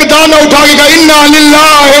نے ایک دانہ اٹھا کے کہا انا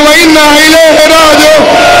للہ و انا الیہ راجعون.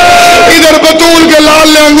 ادھر بطول کے لال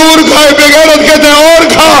نے انگور کھائے. بغیرت کہتے ہیں اور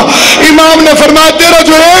کھا. امام نے فرمایا تیرا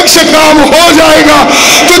جو ایک سے کام ہو جائے گا،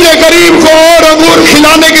 تجھے غریب کو اور انگور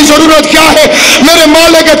کھلانے کی ضرورت کیا ہے. میرے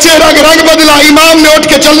مولا کا چہرہ کا رنگ بدلا. امام نے اٹھ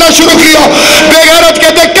کے چلنا شروع کیا. بغیرت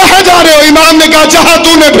کہتے کہاں جا رہے ہو؟ امام نے کہا جہاں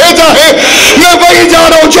تو نے بھیجا ہے میں وہی جا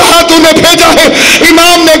رہا ہوں جہاں تو نے بھیجا ہے.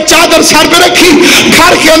 امام نے ایک چادر سر پہ رکھی.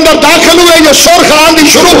 گھر کے اندر داخل ہوئے. یہ سرخ آندھی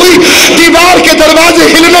شروع ہوئی. دیوار کے دروازے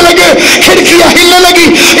ہلنے لگے، کھڑکیاں ہلنے لگی.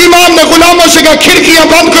 امام نے غلاموں سے کہا کھڑکیاں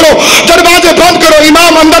بند کرو، دروازے بند کرو.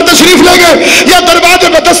 امام اندر تشریف لے گئے. یا دروازے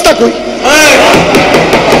پہ دستک ہوئی.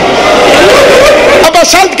 ابو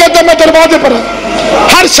سلط کہتے میں دروازے پر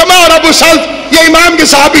ہر شمع اور ابو سلط یہ امام کے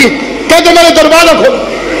صحابی کہتے میں نے دروازہ کھولا.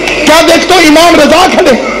 کیا دیکھتا ہوں امام رضا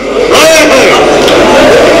کھڑے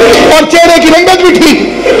اور چہرے کی رنگت بھی ٹھیک.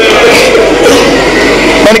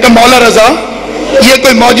 میں نے کہا مولا رضا یہ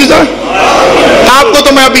کوئی معجزہ ہے؟ آپ کو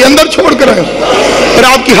تو میں ابھی اندر چھوڑ کر آیا ہوں اور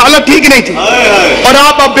آپ کی حالت ٹھیک نہیں تھی اور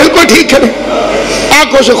آپ بالکل ٹھیک کھڑے.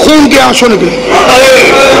 آنکھوں سے خون کے آنسو نکلے.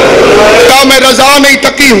 کہا میں رضا نہیں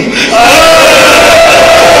تقی ہوں.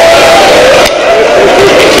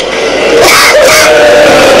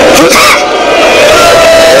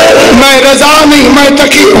 میں رضا نہیں میں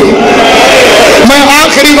تقی ہوں. میں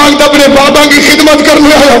آخری وقت اپنے بابا کی خدمت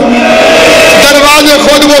کرنے آیا ہوں. دروازے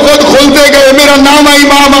خود بخود کھلتے گئے. میرا نام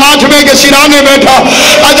امام 8ویں کے سرانے بیٹھا.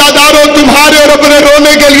 عزاداروں تمہارے اور اپنے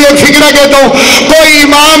رونے کے لیے فکر کہتا ہوں کوئی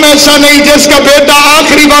امام ایسا نہیں جس کا بیٹا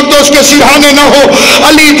آخری وقت اس کے سرانے نہ ہو.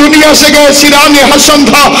 علی دنیا سے گئے سرانے حسن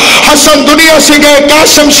تھا. حسن دنیا سے گئے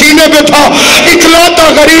قاسم سینے پہ تھا. اکلوتا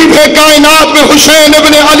غریب ہے کائنات میں حسین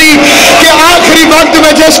ابن علی کہ آخری وقت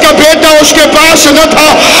میں جس کا بیٹا اس کے پاس نہ تھا.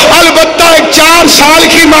 البتہ ایک 4 سال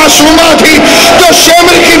کی معصومہ تھی جو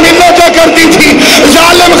شمر کی منتیں کرتی تھی.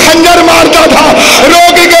 ظالم خنجر مارتا تھا.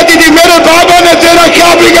 رو کے کہتی تھی میرے بابا نے تیرا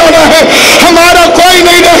کیا بگاڑا ہے، ہمارا کوئی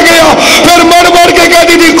نہیں رہ گیا. پھر مر مر کے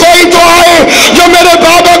کہتی تھی کوئی تو آئے جو میرے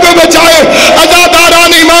بابا کو بچائے.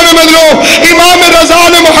 عزاداران امام مظلوم امام رضا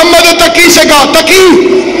نے محمد تقی سے کہا تقی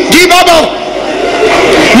جی بابا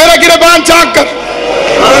میرا گریبان چاک کر.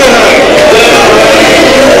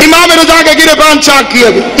 امام رضا کا گریبان چاک کیا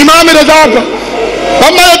گیا. امام رضا کا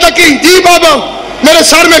محمد تقی جی بابا میرے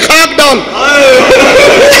سر میں خاک ڈال.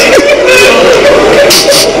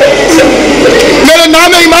 میرے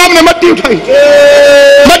نام امام نے مٹی اٹھائی،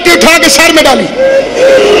 مٹی اٹھا کے سر میں ڈالی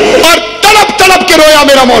اور تڑپ تڑپ کے رویا.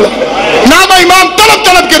 میرا مولا نام امام تڑپ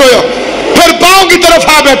تڑپ کے رویا. پھر پاؤں کی طرف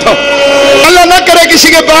آ بیٹھا. اللہ نہ کرے کسی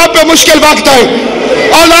کے باپ پہ مشکل وقت آئے.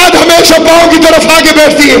 اولاد ہمیشہ پاؤں کی طرف آ کے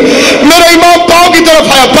بیٹھتی ہے. میرا امام پاؤں کی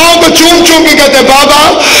طرف آیا. پاؤں کو چوم چوم کے کہتے بابا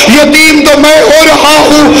یتیم تو میں ہو رہا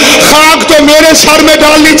ہوں، خاک تو میرے سر میں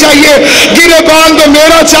ڈالنی چاہیے، گریبان تو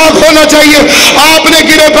میرا چاک ہونا چاہیے. آپ نے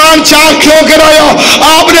گریبان چاک کیوں کرایا؟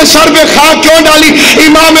 آپ نے سر پہ خاک کیوں ڈالی؟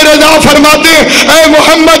 امام رضا فرماتے اے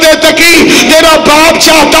محمد تقی تیرا باپ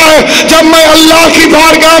چاہتا ہے جب میں اللہ کی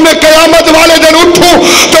بارگاہ میں قیامت والے دن اٹھوں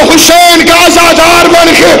تو حسین کا عزادار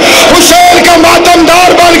بن کے، حسین کا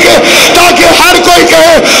ماتمدار بن کے، تاکہ ہر کوئی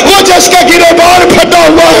کہے وہ جس کا گریبان پھٹا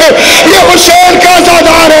ہوا ہے یہ حسین کا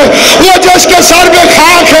عزادار ہے، وہ جس کے سر پہ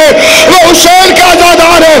خاک ہے وہ حسین کا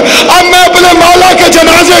عزادار ہے. اب میں اپنے مولا کے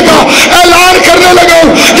جنازے کا اعلان کرنے لگا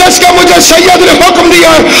ہوں جس کا مجھے سید نے حکم دیا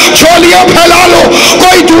ہے چھولیاں پھیلا لو،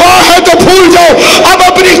 کوئی دعا ہے تو بھول جاؤ. اب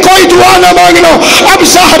اپنی کوئی دعا نہ مانگنا. اب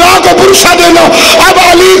زہرا کو برسا دینا، اب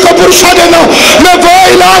علی کو برسا دینا. میں وہ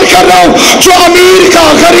اعلان کر رہا ہوں جو امیر کا،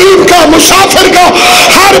 غریب کا، مسافر کا،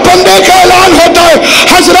 ہر بندے کا اعلان ہوتا ہے.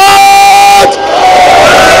 حضرات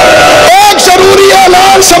ایک ضروری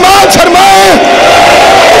اعلان سماعت فرمائیں.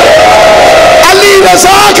 علی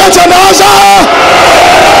رضا کا جنازہ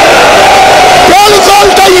بالکل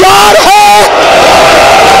تیار ہے.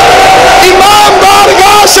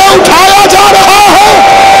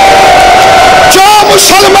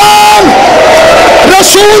 مسلمان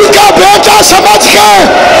رسول کا بیٹا سمجھ کے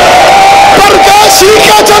پردیسی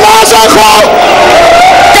کے جنازے کو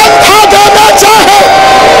کندھا دینا چاہے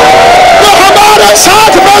تو ہمارے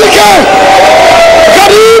ساتھ مل کے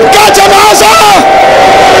غریب کا جنازہ